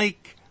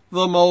like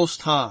the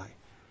Most High."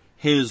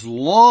 His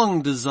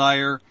long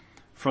desire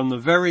from the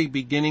very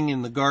beginning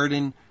in the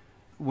garden,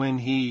 when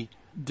he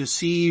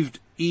deceived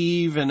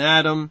Eve and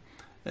Adam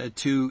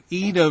to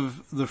eat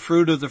of the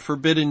fruit of the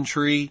forbidden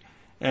tree,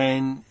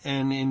 and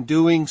in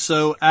doing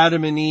so,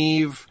 Adam and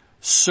Eve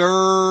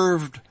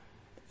served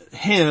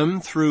him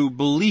through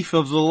belief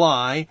of the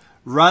lie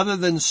rather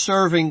than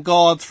serving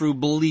God through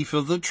belief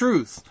of the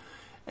truth.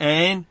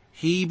 And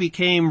he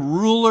became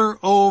ruler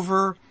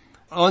over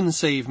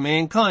unsaved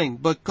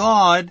mankind. But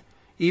God,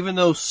 even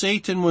though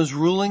Satan was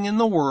ruling in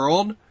the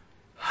world,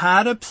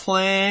 had a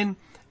plan,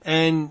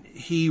 and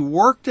he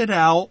worked it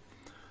out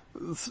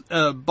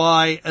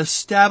by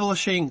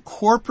establishing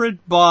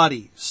corporate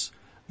bodies.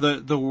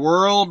 The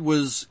world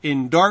was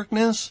in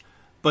darkness,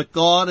 but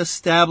God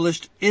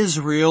established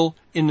Israel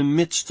in the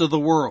midst of the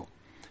world.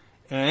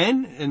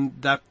 And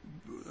that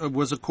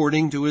was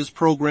according to his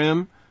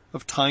program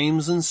of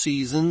times and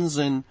seasons,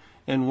 and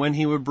when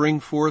he would bring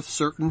forth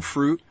certain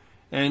fruit.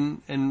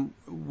 And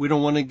we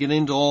don't want to get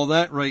into all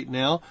that right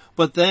now.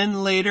 But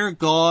then later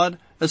God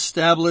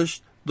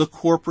established the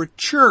corporate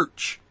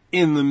church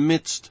in the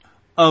midst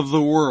of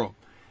the world.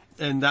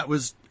 And that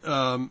was,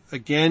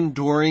 again,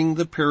 during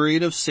the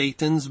period of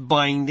Satan's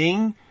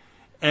binding.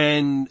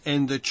 and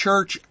the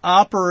church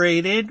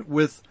operated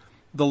with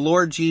the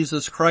Lord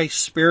Jesus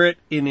Christ's Spirit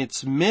in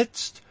its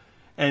midst,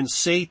 and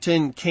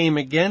Satan came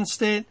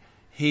against it.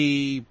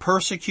 He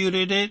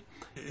persecuted it.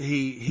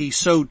 He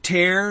sowed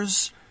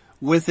tares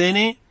within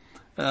it,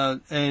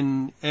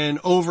 and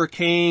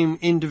overcame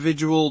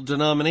individual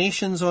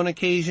denominations on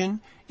occasion,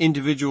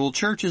 individual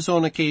churches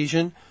on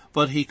occasion,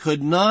 but he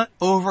could not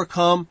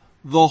overcome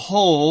the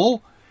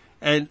whole.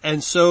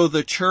 And so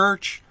the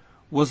church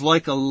was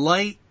like a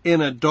light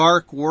in a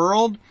dark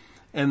world,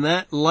 and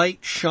that light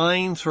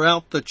shined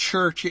throughout the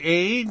church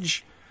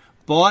age.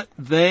 But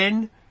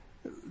then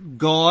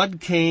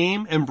God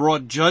came and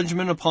brought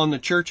judgment upon the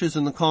churches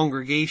and the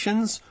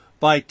congregations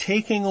by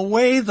taking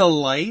away the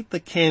light, the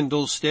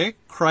candlestick,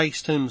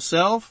 Christ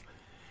himself,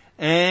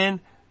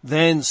 and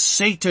then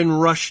Satan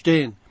rushed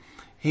in.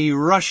 He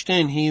rushed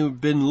in. He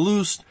had been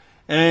loosed,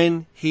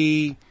 and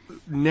he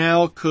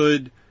now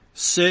could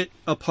sit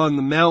upon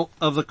the mount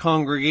of the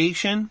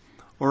congregation,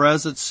 or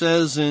as it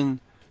says in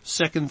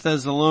 2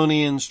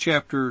 Thessalonians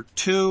chapter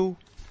 2,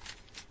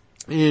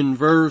 in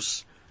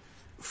verse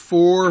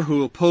 4,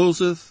 who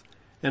opposeth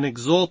and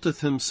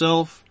exalteth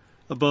himself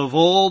above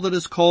all that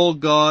is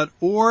called God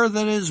or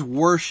that is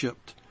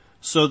worshipped,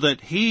 so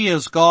that he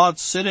as God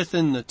sitteth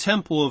in the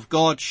temple of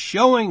God,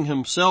 showing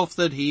himself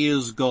that he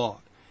is God.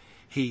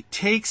 He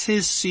takes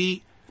his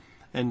seat,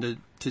 and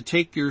to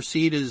take your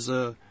seat is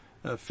a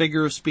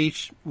figure of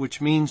speech,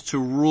 which means to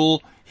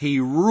rule. He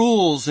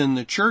rules in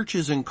the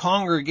churches and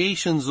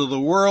congregations of the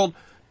world,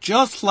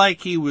 just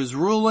like he was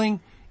ruling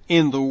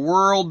in the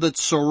world that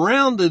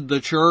surrounded the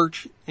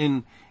church,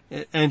 and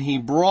he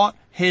brought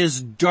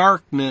his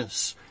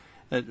darkness.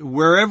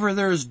 Wherever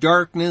there's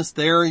darkness,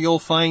 there you'll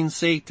find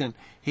Satan.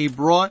 He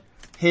brought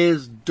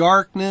his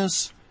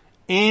darkness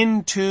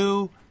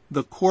into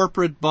the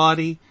corporate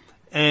body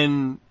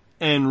and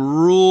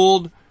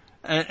ruled,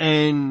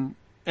 and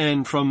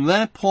from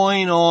that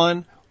point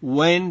on,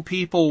 when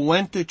people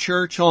went to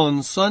church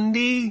on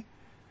Sunday,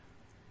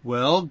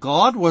 well,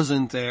 God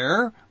wasn't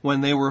there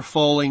when they were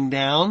falling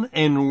down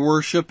and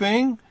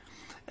worshiping.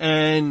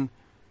 And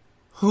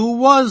who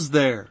was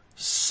there?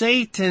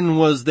 Satan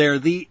was there.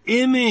 The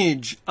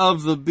image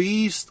of the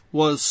beast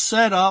was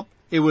set up.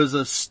 It was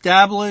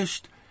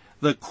established.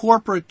 The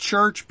corporate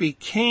church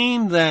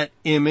became that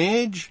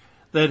image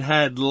that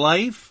had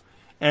life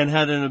and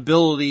had an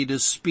ability to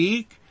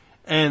speak.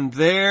 And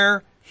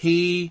there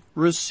he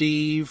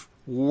received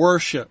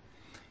worship.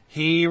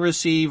 He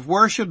received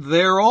worship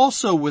there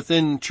also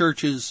within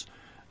churches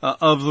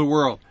of the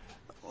world.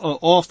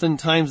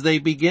 Oftentimes they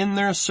begin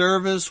their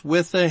service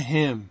with a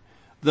hymn.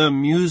 The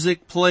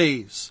music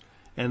plays,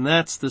 and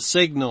that's the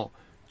signal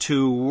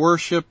to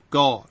worship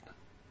God.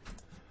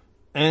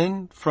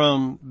 And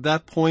from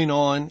that point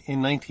on,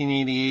 in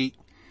 1988,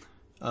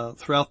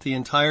 throughout the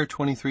entire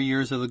 23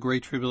 years of the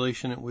Great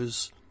Tribulation, it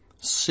was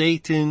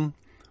Satan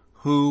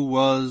who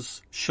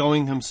was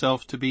showing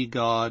himself to be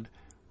God,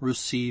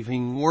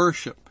 receiving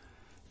worship,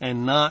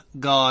 and not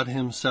God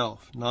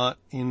himself, not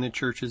in the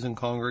churches and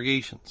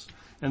congregations.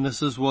 And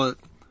this is what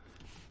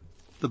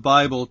the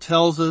Bible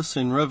tells us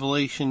in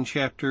Revelation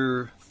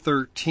chapter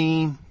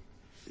 13,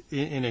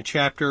 in a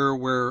chapter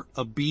where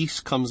a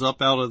beast comes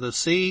up out of the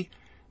sea,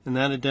 and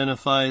that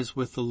identifies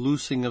with the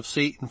loosing of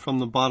Satan from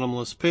the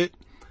bottomless pit.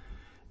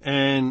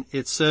 And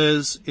it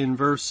says in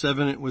verse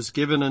 7, it was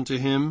given unto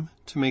him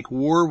to make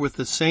war with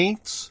the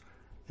saints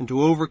and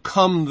to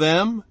overcome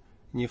them.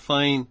 And you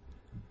find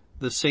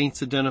the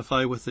saints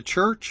identify with the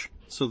church.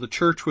 So the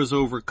church was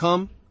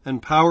overcome,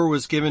 and power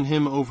was given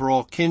him over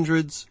all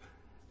kindreds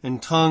and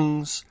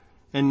tongues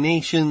and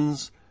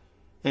nations,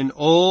 and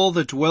all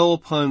that dwell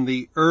upon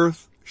the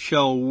earth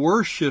shall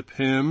worship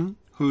him,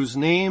 whose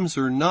names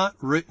are not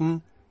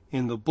written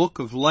in the book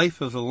of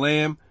life of the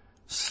Lamb,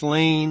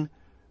 slain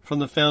from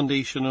the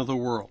foundation of the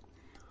world.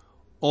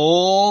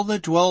 All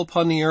that dwell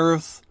upon the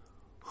earth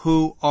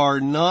who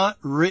are not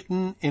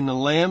written in the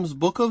Lamb's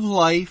book of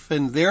life,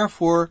 and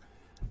therefore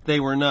they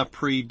were not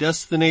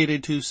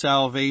predestinated to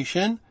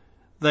salvation.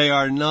 They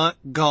are not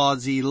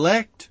God's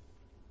elect,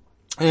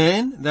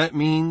 and that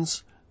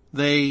means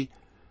they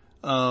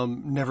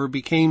never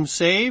became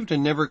saved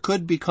and never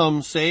could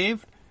become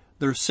saved.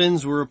 Their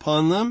sins were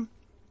upon them.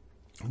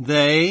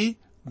 They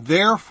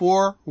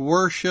therefore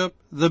worship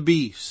the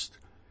beast.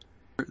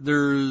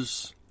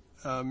 There's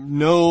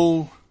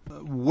no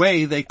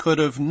way they could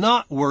have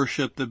not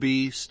worshipped the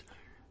beast,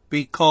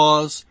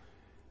 because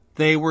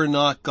they were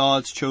not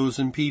God's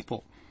chosen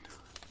people.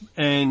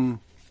 And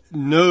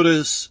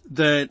notice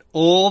that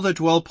all that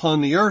dwell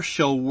upon the earth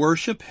shall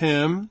worship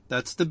him,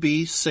 that's the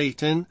beast,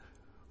 Satan,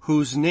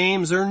 whose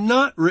names are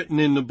not written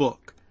in the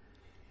book.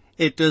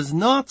 It does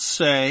not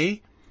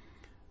say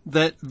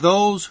that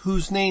those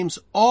whose names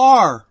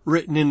are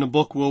written in the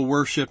book will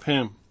worship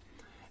him.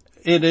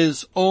 It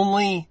is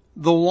only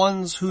the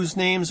ones whose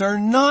names are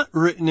not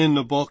written in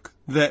the book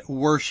that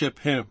worship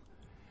him.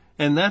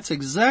 And that's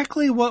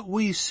exactly what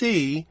we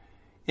see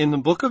in the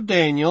book of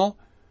Daniel,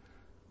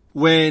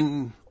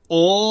 when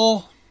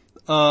all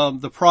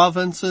the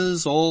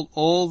provinces,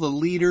 all the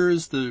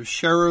leaders, the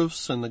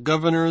sheriffs and the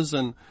governors,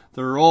 and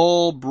they're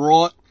all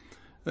brought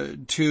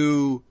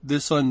to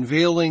this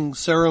unveiling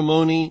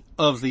ceremony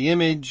of the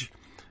image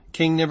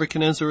King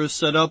Nebuchadnezzar has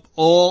set up.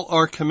 All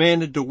are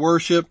commanded to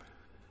worship,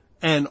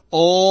 and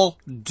all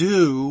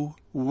do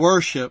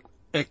worship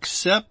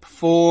except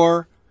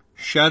for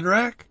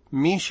Shadrach,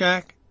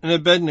 Meshach, and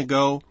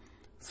Abednego,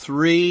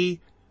 3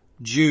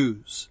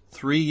 Jews,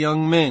 3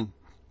 young men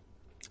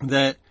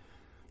that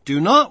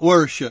do not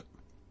worship.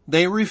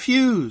 They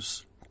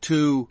refuse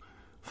to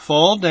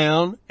fall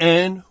down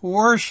and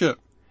worship.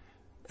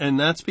 And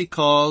that's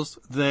because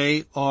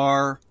they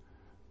are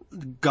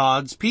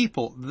God's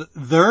people.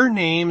 Their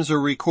names are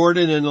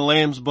recorded in the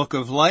Lamb's Book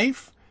of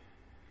Life,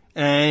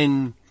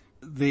 and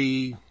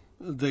the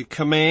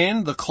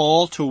command, the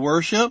call to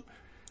worship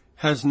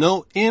has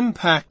no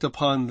impact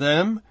upon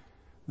them.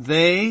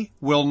 They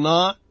will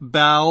not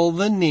bow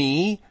the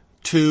knee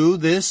to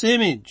this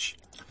image.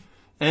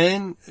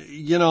 And,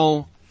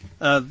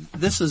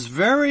 this is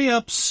very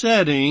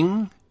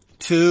upsetting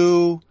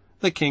to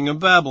the king of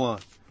Babylon.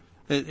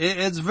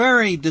 It's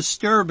very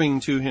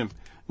disturbing to him.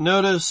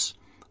 Notice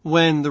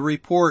when the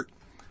report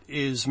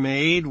is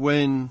made,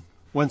 when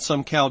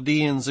some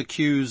Chaldeans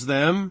accuse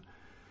them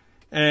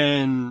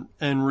and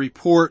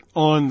report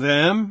on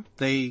them,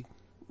 they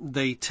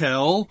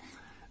tell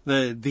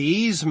that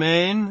these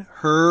men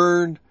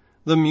heard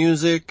the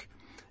music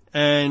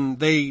and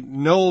they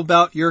know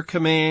about your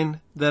command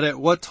that at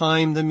what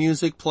time the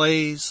music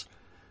plays,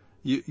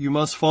 you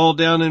must fall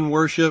down and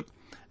worship.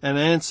 And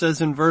then it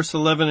says in verse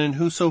 11, and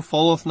whoso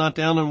falleth not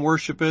down and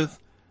worshipeth,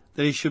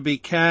 that he should be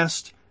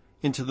cast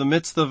into the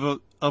midst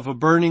of a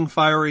burning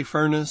fiery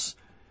furnace.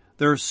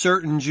 There are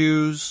certain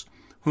Jews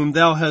whom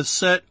thou hast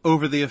set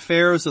over the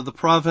affairs of the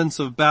province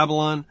of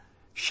Babylon,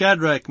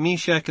 Shadrach,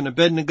 Meshach, and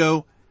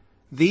Abednego.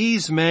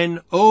 These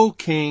men, O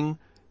king,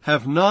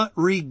 have not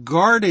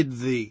regarded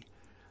thee.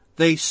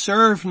 They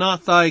serve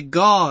not thy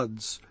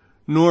gods,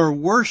 nor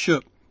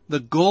worship the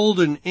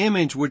golden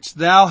image which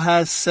thou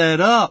hast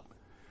set up.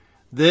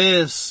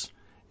 This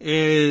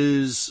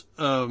is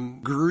a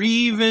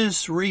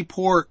grievous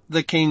report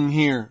the king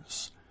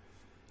hears.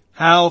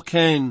 How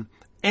can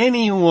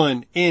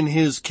anyone in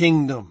his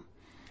kingdom,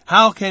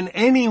 how can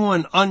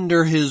anyone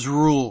under his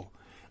rule,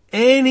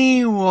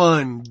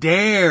 anyone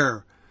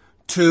dare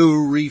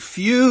to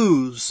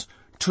refuse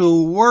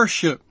to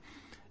worship,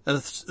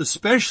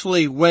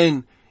 especially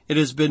when it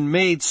has been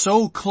made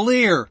so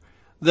clear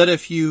that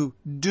if you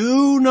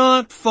do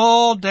not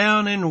fall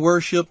down and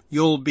worship,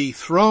 you'll be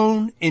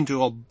thrown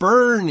into a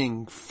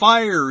burning,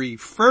 fiery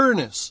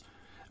furnace.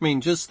 I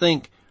mean, just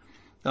think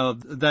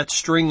of that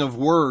string of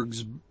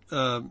words,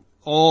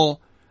 all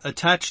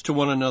attached to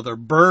one another.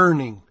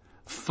 Burning,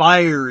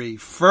 fiery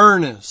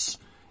furnace.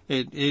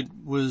 It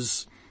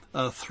was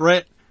a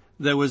threat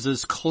that was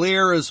as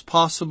clear as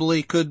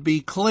possibly could be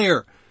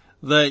clear,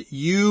 that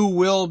you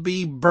will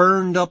be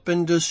burned up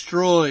and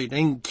destroyed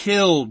and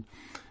killed.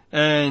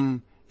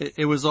 And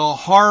it was a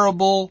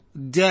horrible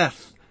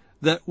death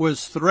that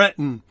was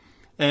threatened.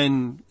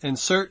 And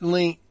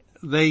certainly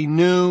they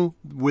knew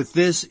with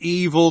this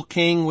evil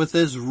king, with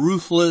this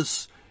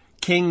ruthless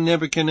King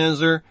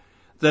Nebuchadnezzar,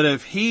 that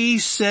if he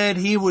said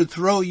he would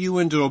throw you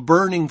into a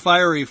burning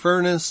fiery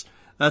furnace,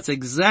 that's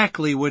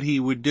exactly what he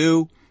would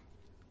do.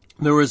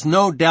 There was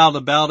no doubt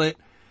about it.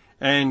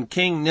 And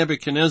King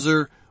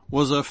Nebuchadnezzar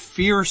was a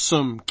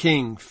fearsome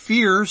king.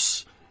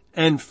 Fierce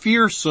and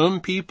fearsome.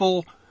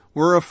 People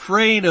were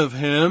afraid of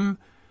him.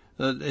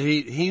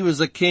 He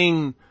was a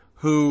king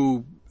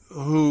who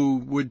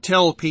would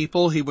tell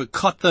people he would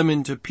cut them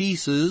into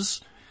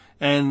pieces,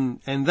 and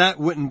that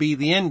wouldn't be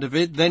the end of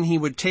it. Then he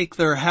would take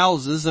their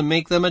houses and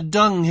make them a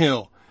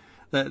dunghill.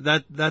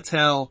 That's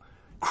how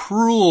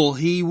cruel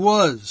he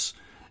was.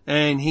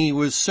 And he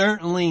was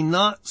certainly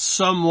not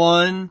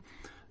someone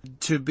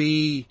to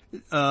be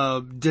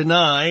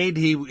denied.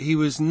 He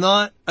was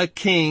not a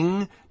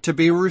king to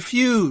be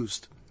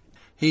refused.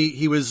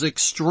 He was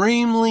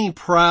extremely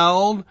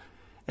proud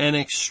and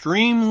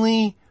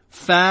extremely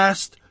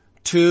fast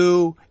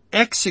to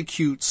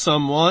execute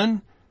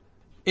someone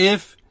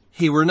if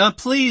he were not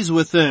pleased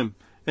with them.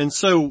 And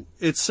so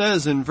it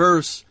says in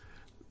verse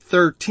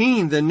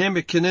 13 that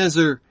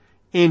Nebuchadnezzar,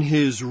 in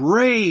his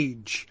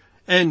rage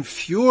and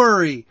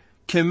fury,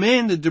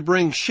 commanded to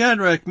bring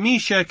Shadrach,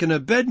 Meshach, and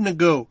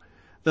Abednego.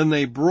 Then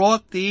they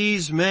brought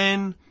these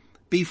men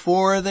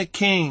before the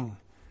king.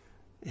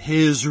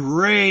 His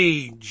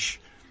rage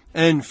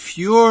and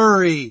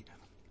fury,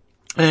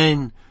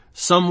 and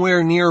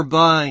somewhere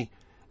nearby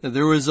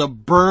there was a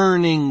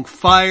burning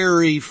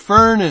fiery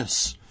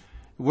furnace.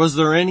 Was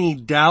there any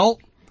doubt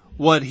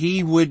what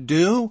he would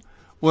do?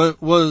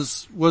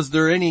 Was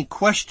there any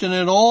question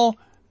at all?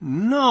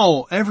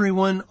 No,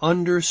 everyone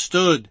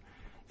understood.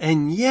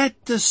 And yet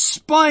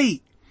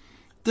despite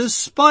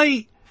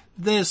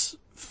this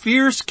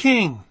fierce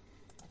king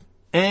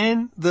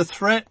and the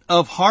threat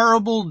of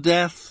horrible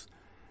death,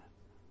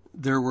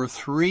 there were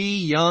 3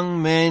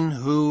 young men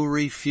who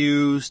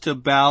refused to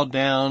bow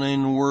down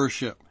and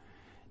worship,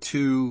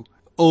 to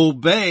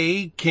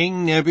obey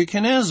King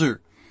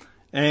Nebuchadnezzar.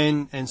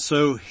 And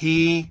so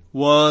he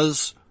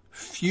was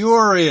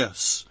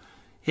furious.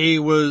 He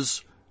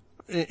was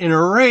in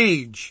a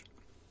rage.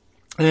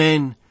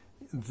 And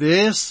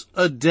this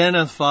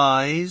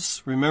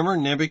identifies, remember,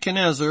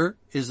 Nebuchadnezzar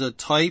is a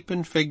type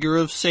and figure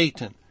of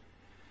Satan.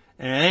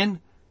 And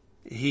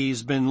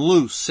he's been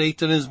loosed.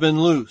 Satan has been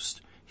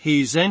loosed.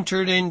 He's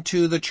entered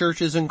into the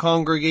churches and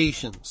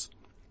congregations.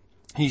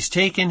 He's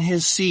taken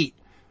his seat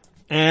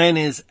and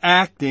is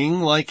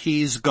acting like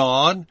he's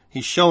God.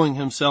 He's showing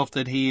himself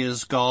that he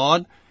is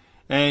God.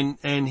 And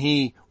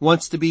he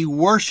wants to be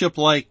worshipped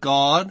like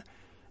God.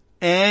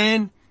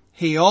 And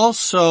he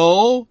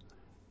also,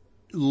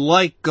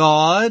 like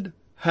God,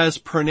 has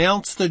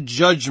pronounced the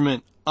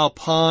judgment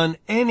upon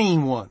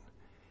anyone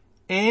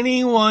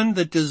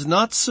that does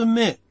not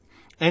submit,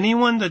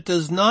 anyone that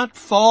does not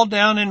fall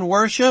down in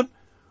worship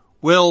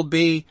will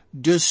be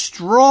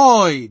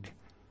destroyed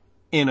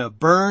in a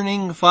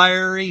burning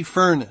fiery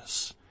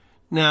furnace.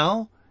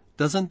 Now,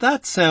 doesn't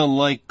that sound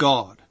like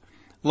God?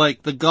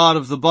 Like the God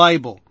of the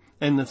Bible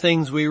and the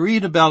things we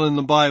read about in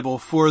the Bible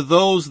for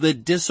those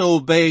that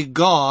disobey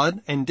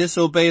God and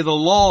disobey the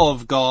law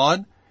of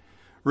God.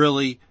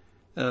 Really,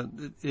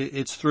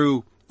 it's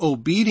through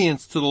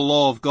obedience to the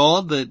law of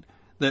God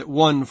that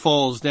one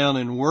falls down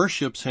and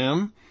worships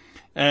him.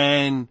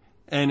 And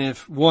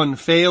if one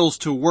fails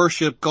to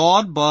worship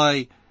God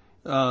by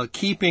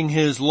keeping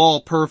his law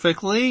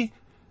perfectly,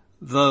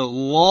 the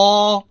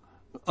law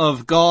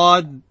of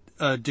God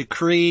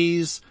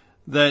decrees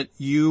that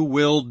you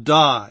will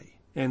die.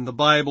 And the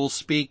Bible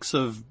speaks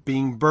of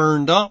being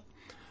burned up.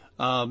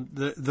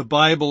 The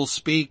Bible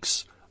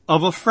speaks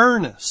of a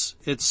furnace.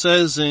 It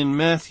says in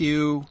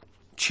Matthew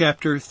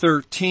chapter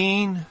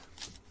 13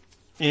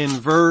 in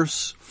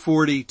verse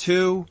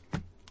 42,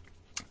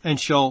 and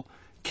shall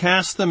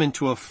cast them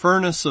into a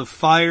furnace of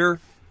fire.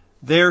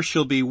 There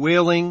shall be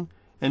wailing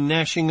and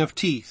gnashing of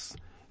teeth.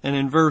 And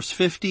in verse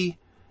 50,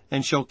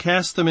 and shall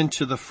cast them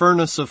into the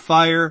furnace of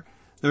fire.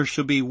 There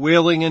shall be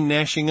wailing and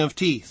gnashing of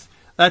teeth.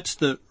 That's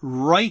the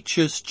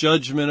righteous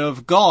judgment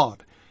of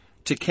God,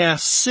 to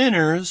cast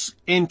sinners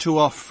into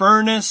a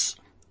furnace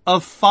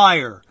of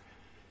fire.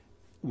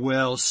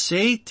 Well,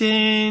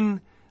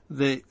 Satan,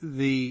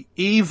 the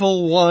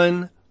evil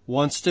one,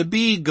 wants to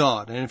be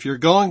God. And if you're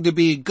going to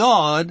be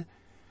God,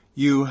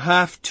 you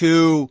have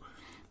to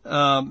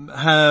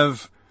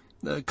have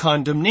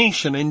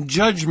condemnation and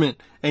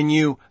judgment, and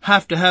you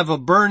have to have a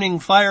burning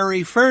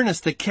fiery furnace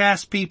to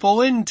cast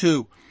people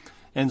into.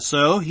 And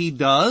so he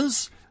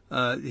does.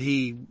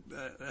 He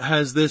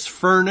has this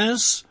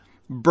furnace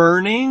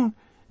burning,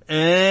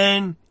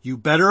 and you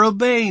better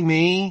obey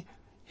me,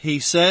 he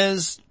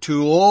says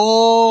to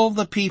all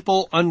the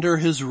people under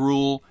his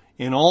rule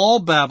in all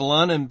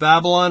Babylon. And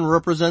Babylon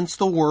represents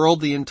the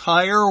world, the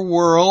entire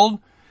world.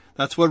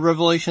 That's what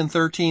Revelation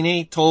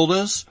 13:8 told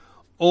us.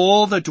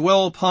 All that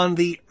dwell upon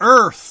the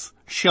earth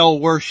shall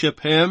worship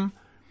him,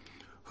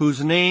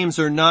 whose names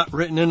are not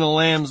written in the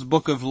Lamb's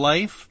book of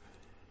life.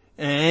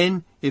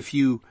 And if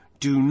you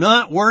do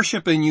not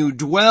worship and you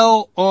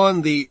dwell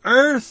on the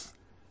earth,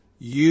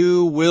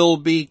 you will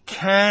be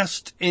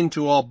cast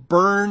into a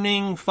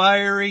burning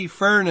fiery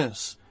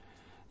furnace.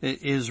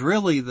 It is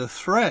really the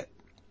threat.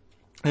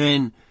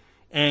 And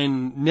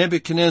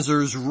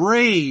Nebuchadnezzar's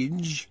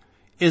rage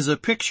is a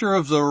picture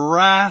of the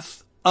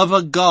wrath of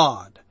a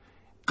God.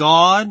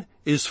 God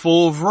is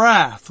full of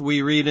wrath,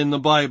 we read in the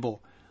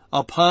Bible,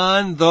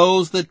 upon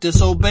those that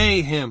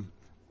disobey him.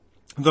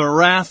 The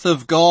wrath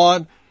of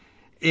God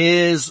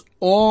is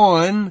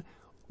on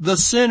the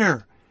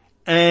sinner.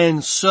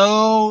 And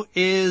so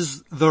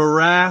is the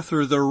wrath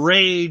or the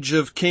rage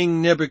of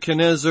King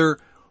Nebuchadnezzar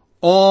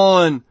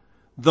on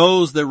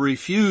those that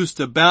refuse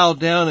to bow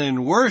down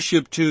and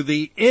worship to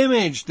the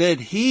image that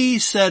he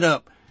set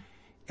up.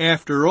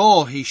 After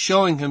all, he's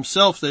showing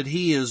himself that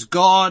he is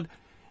God,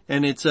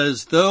 and it's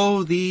as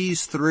though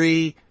these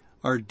three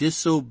are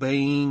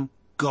disobeying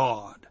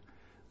God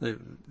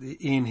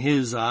in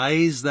his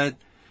eyes,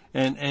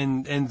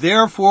 and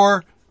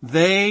therefore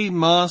they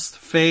must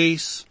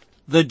face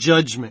the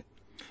judgment.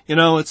 You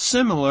know, it's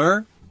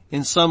similar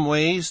in some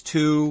ways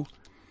to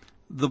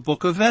the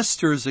book of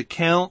Esther's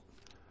account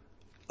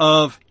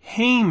of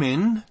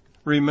Haman.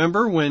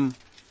 Remember when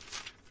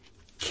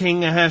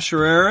King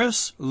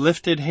Ahasuerus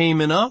lifted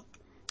Haman up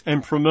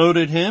and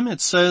promoted him? It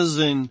says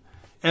in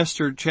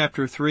Esther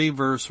chapter 3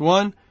 verse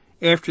 1,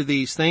 after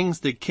these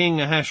things did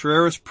King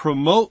Ahasuerus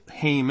promote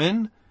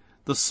Haman,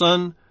 the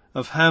son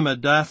of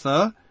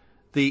Hammedatha,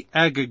 the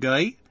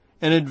Agagite,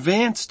 and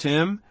advanced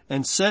him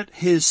and set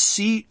his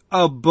seat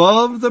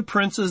above the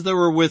princes that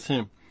were with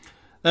him.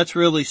 That's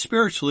really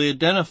spiritually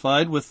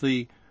identified with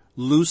the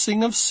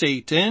loosing of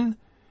Satan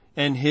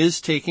and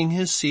his taking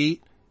his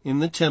seat in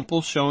the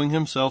temple, showing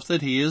himself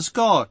that he is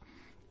God.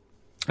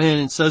 And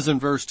it says in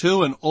verse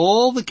 2, and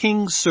all the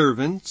king's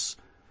servants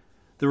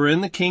that were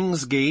in the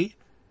king's gate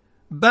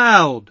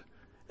bowed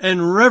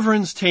and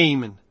reverenced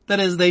Haman. That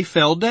is, they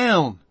fell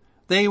down.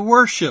 They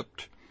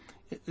worshipped.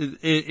 It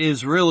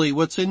is really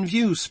what's in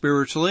view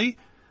spiritually.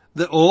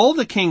 that all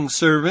the king's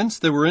servants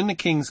that were in the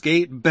king's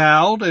gate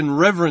bowed and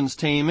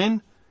reverenced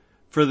Haman,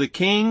 for the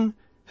king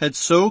had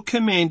so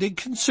commanded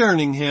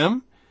concerning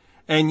him.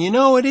 And you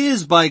know it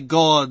is by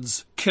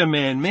God's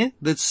commandment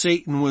that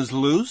Satan was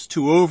loosed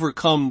to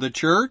overcome the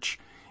church,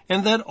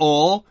 and that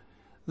all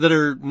that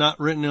are not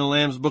written in the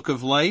Lamb's book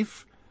of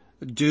life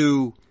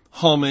do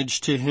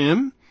homage to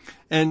him.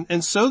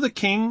 And so the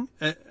king,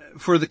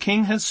 for the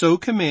king has so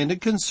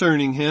commanded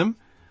concerning him.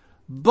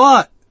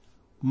 But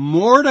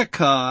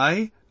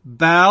Mordecai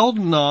bowed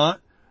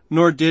not,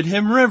 nor did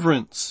him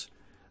reverence.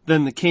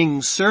 Then the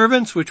king's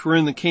servants which were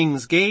in the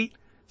king's gate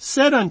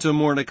said unto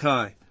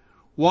Mordecai,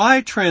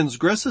 Why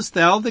transgressest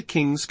thou the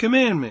king's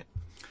commandment?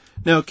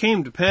 Now it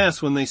came to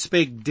pass, when they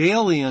spake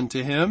daily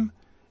unto him,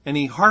 and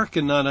he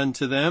hearkened not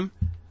unto them,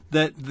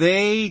 that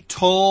they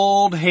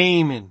told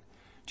Haman,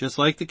 just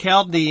like the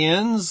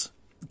Chaldeans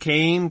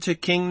came to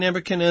King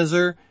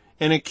Nebuchadnezzar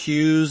and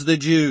accused the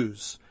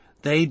Jews.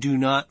 They do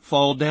not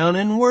fall down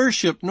and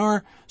worship,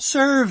 nor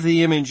serve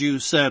the image you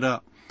set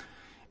up.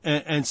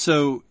 And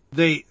so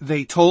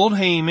they told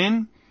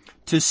Haman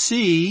to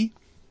see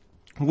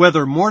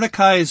whether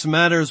Mordecai's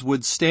matters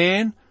would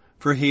stand,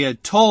 for he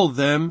had told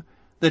them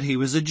that he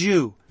was a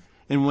Jew.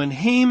 And when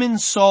Haman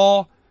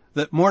saw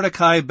that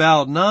Mordecai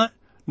bowed not,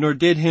 nor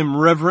did him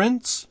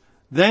reverence,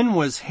 then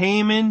was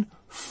Haman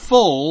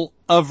full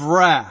of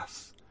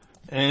wrath.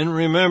 And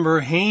remember,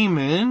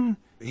 Haman,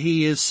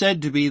 he is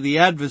said to be the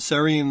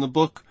adversary in the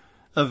book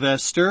of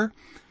Esther,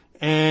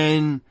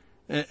 and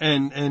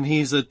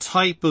he's a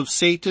type of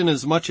Satan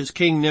as much as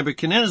King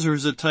Nebuchadnezzar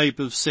is a type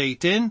of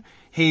Satan.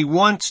 He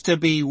wants to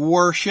be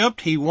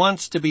worshipped. He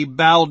wants to be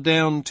bowed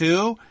down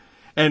to.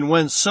 And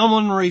when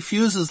someone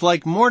refuses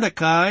like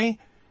Mordecai,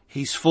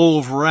 he's full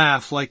of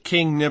wrath like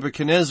King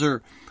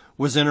Nebuchadnezzar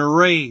was in a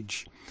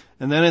rage.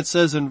 And then it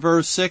says in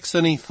verse 6,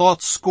 And he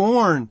thought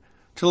scorn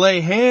to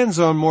lay hands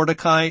on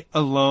Mordecai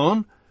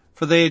alone,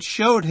 for they had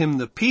showed him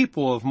the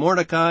people of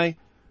Mordecai.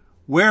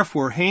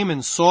 Wherefore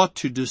Haman sought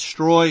to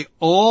destroy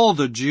all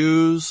the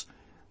Jews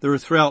that were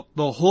throughout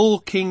the whole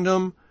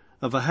kingdom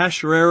of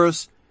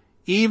Ahasuerus,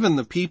 even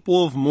the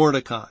people of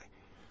Mordecai.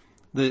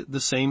 The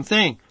same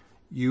thing.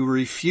 You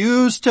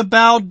refuse to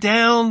bow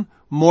down,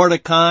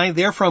 Mordecai,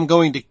 therefore I'm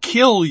going to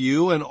kill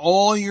you and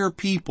all your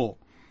people.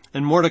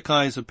 And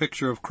Mordecai is a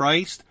picture of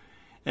Christ,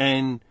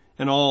 and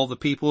all the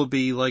people will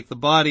be like the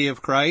body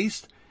of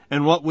Christ.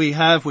 And what we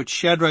have with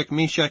Shadrach,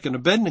 Meshach, and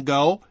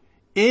Abednego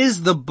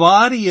is the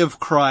body of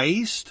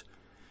Christ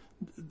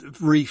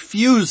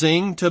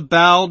refusing to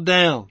bow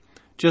down,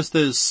 just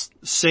as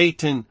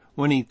Satan,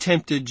 when he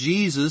tempted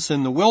Jesus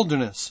in the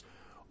wilderness,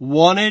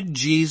 wanted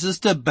Jesus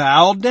to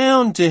bow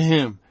down to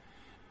him.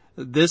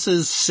 This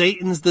is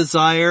Satan's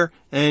desire,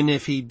 and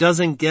if he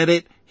doesn't get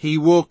it, he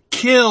will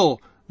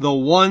kill the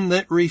one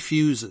that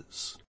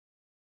refuses.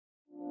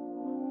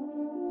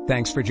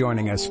 Thanks for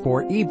joining us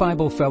for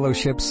E-Bible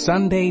Fellowship's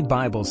Sunday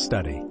Bible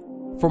Study.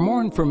 For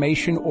more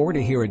information or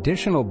to hear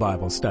additional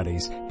Bible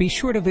studies, be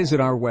sure to visit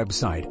our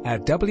website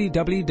at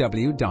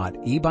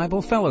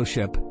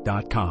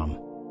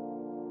www.ebiblefellowship.com.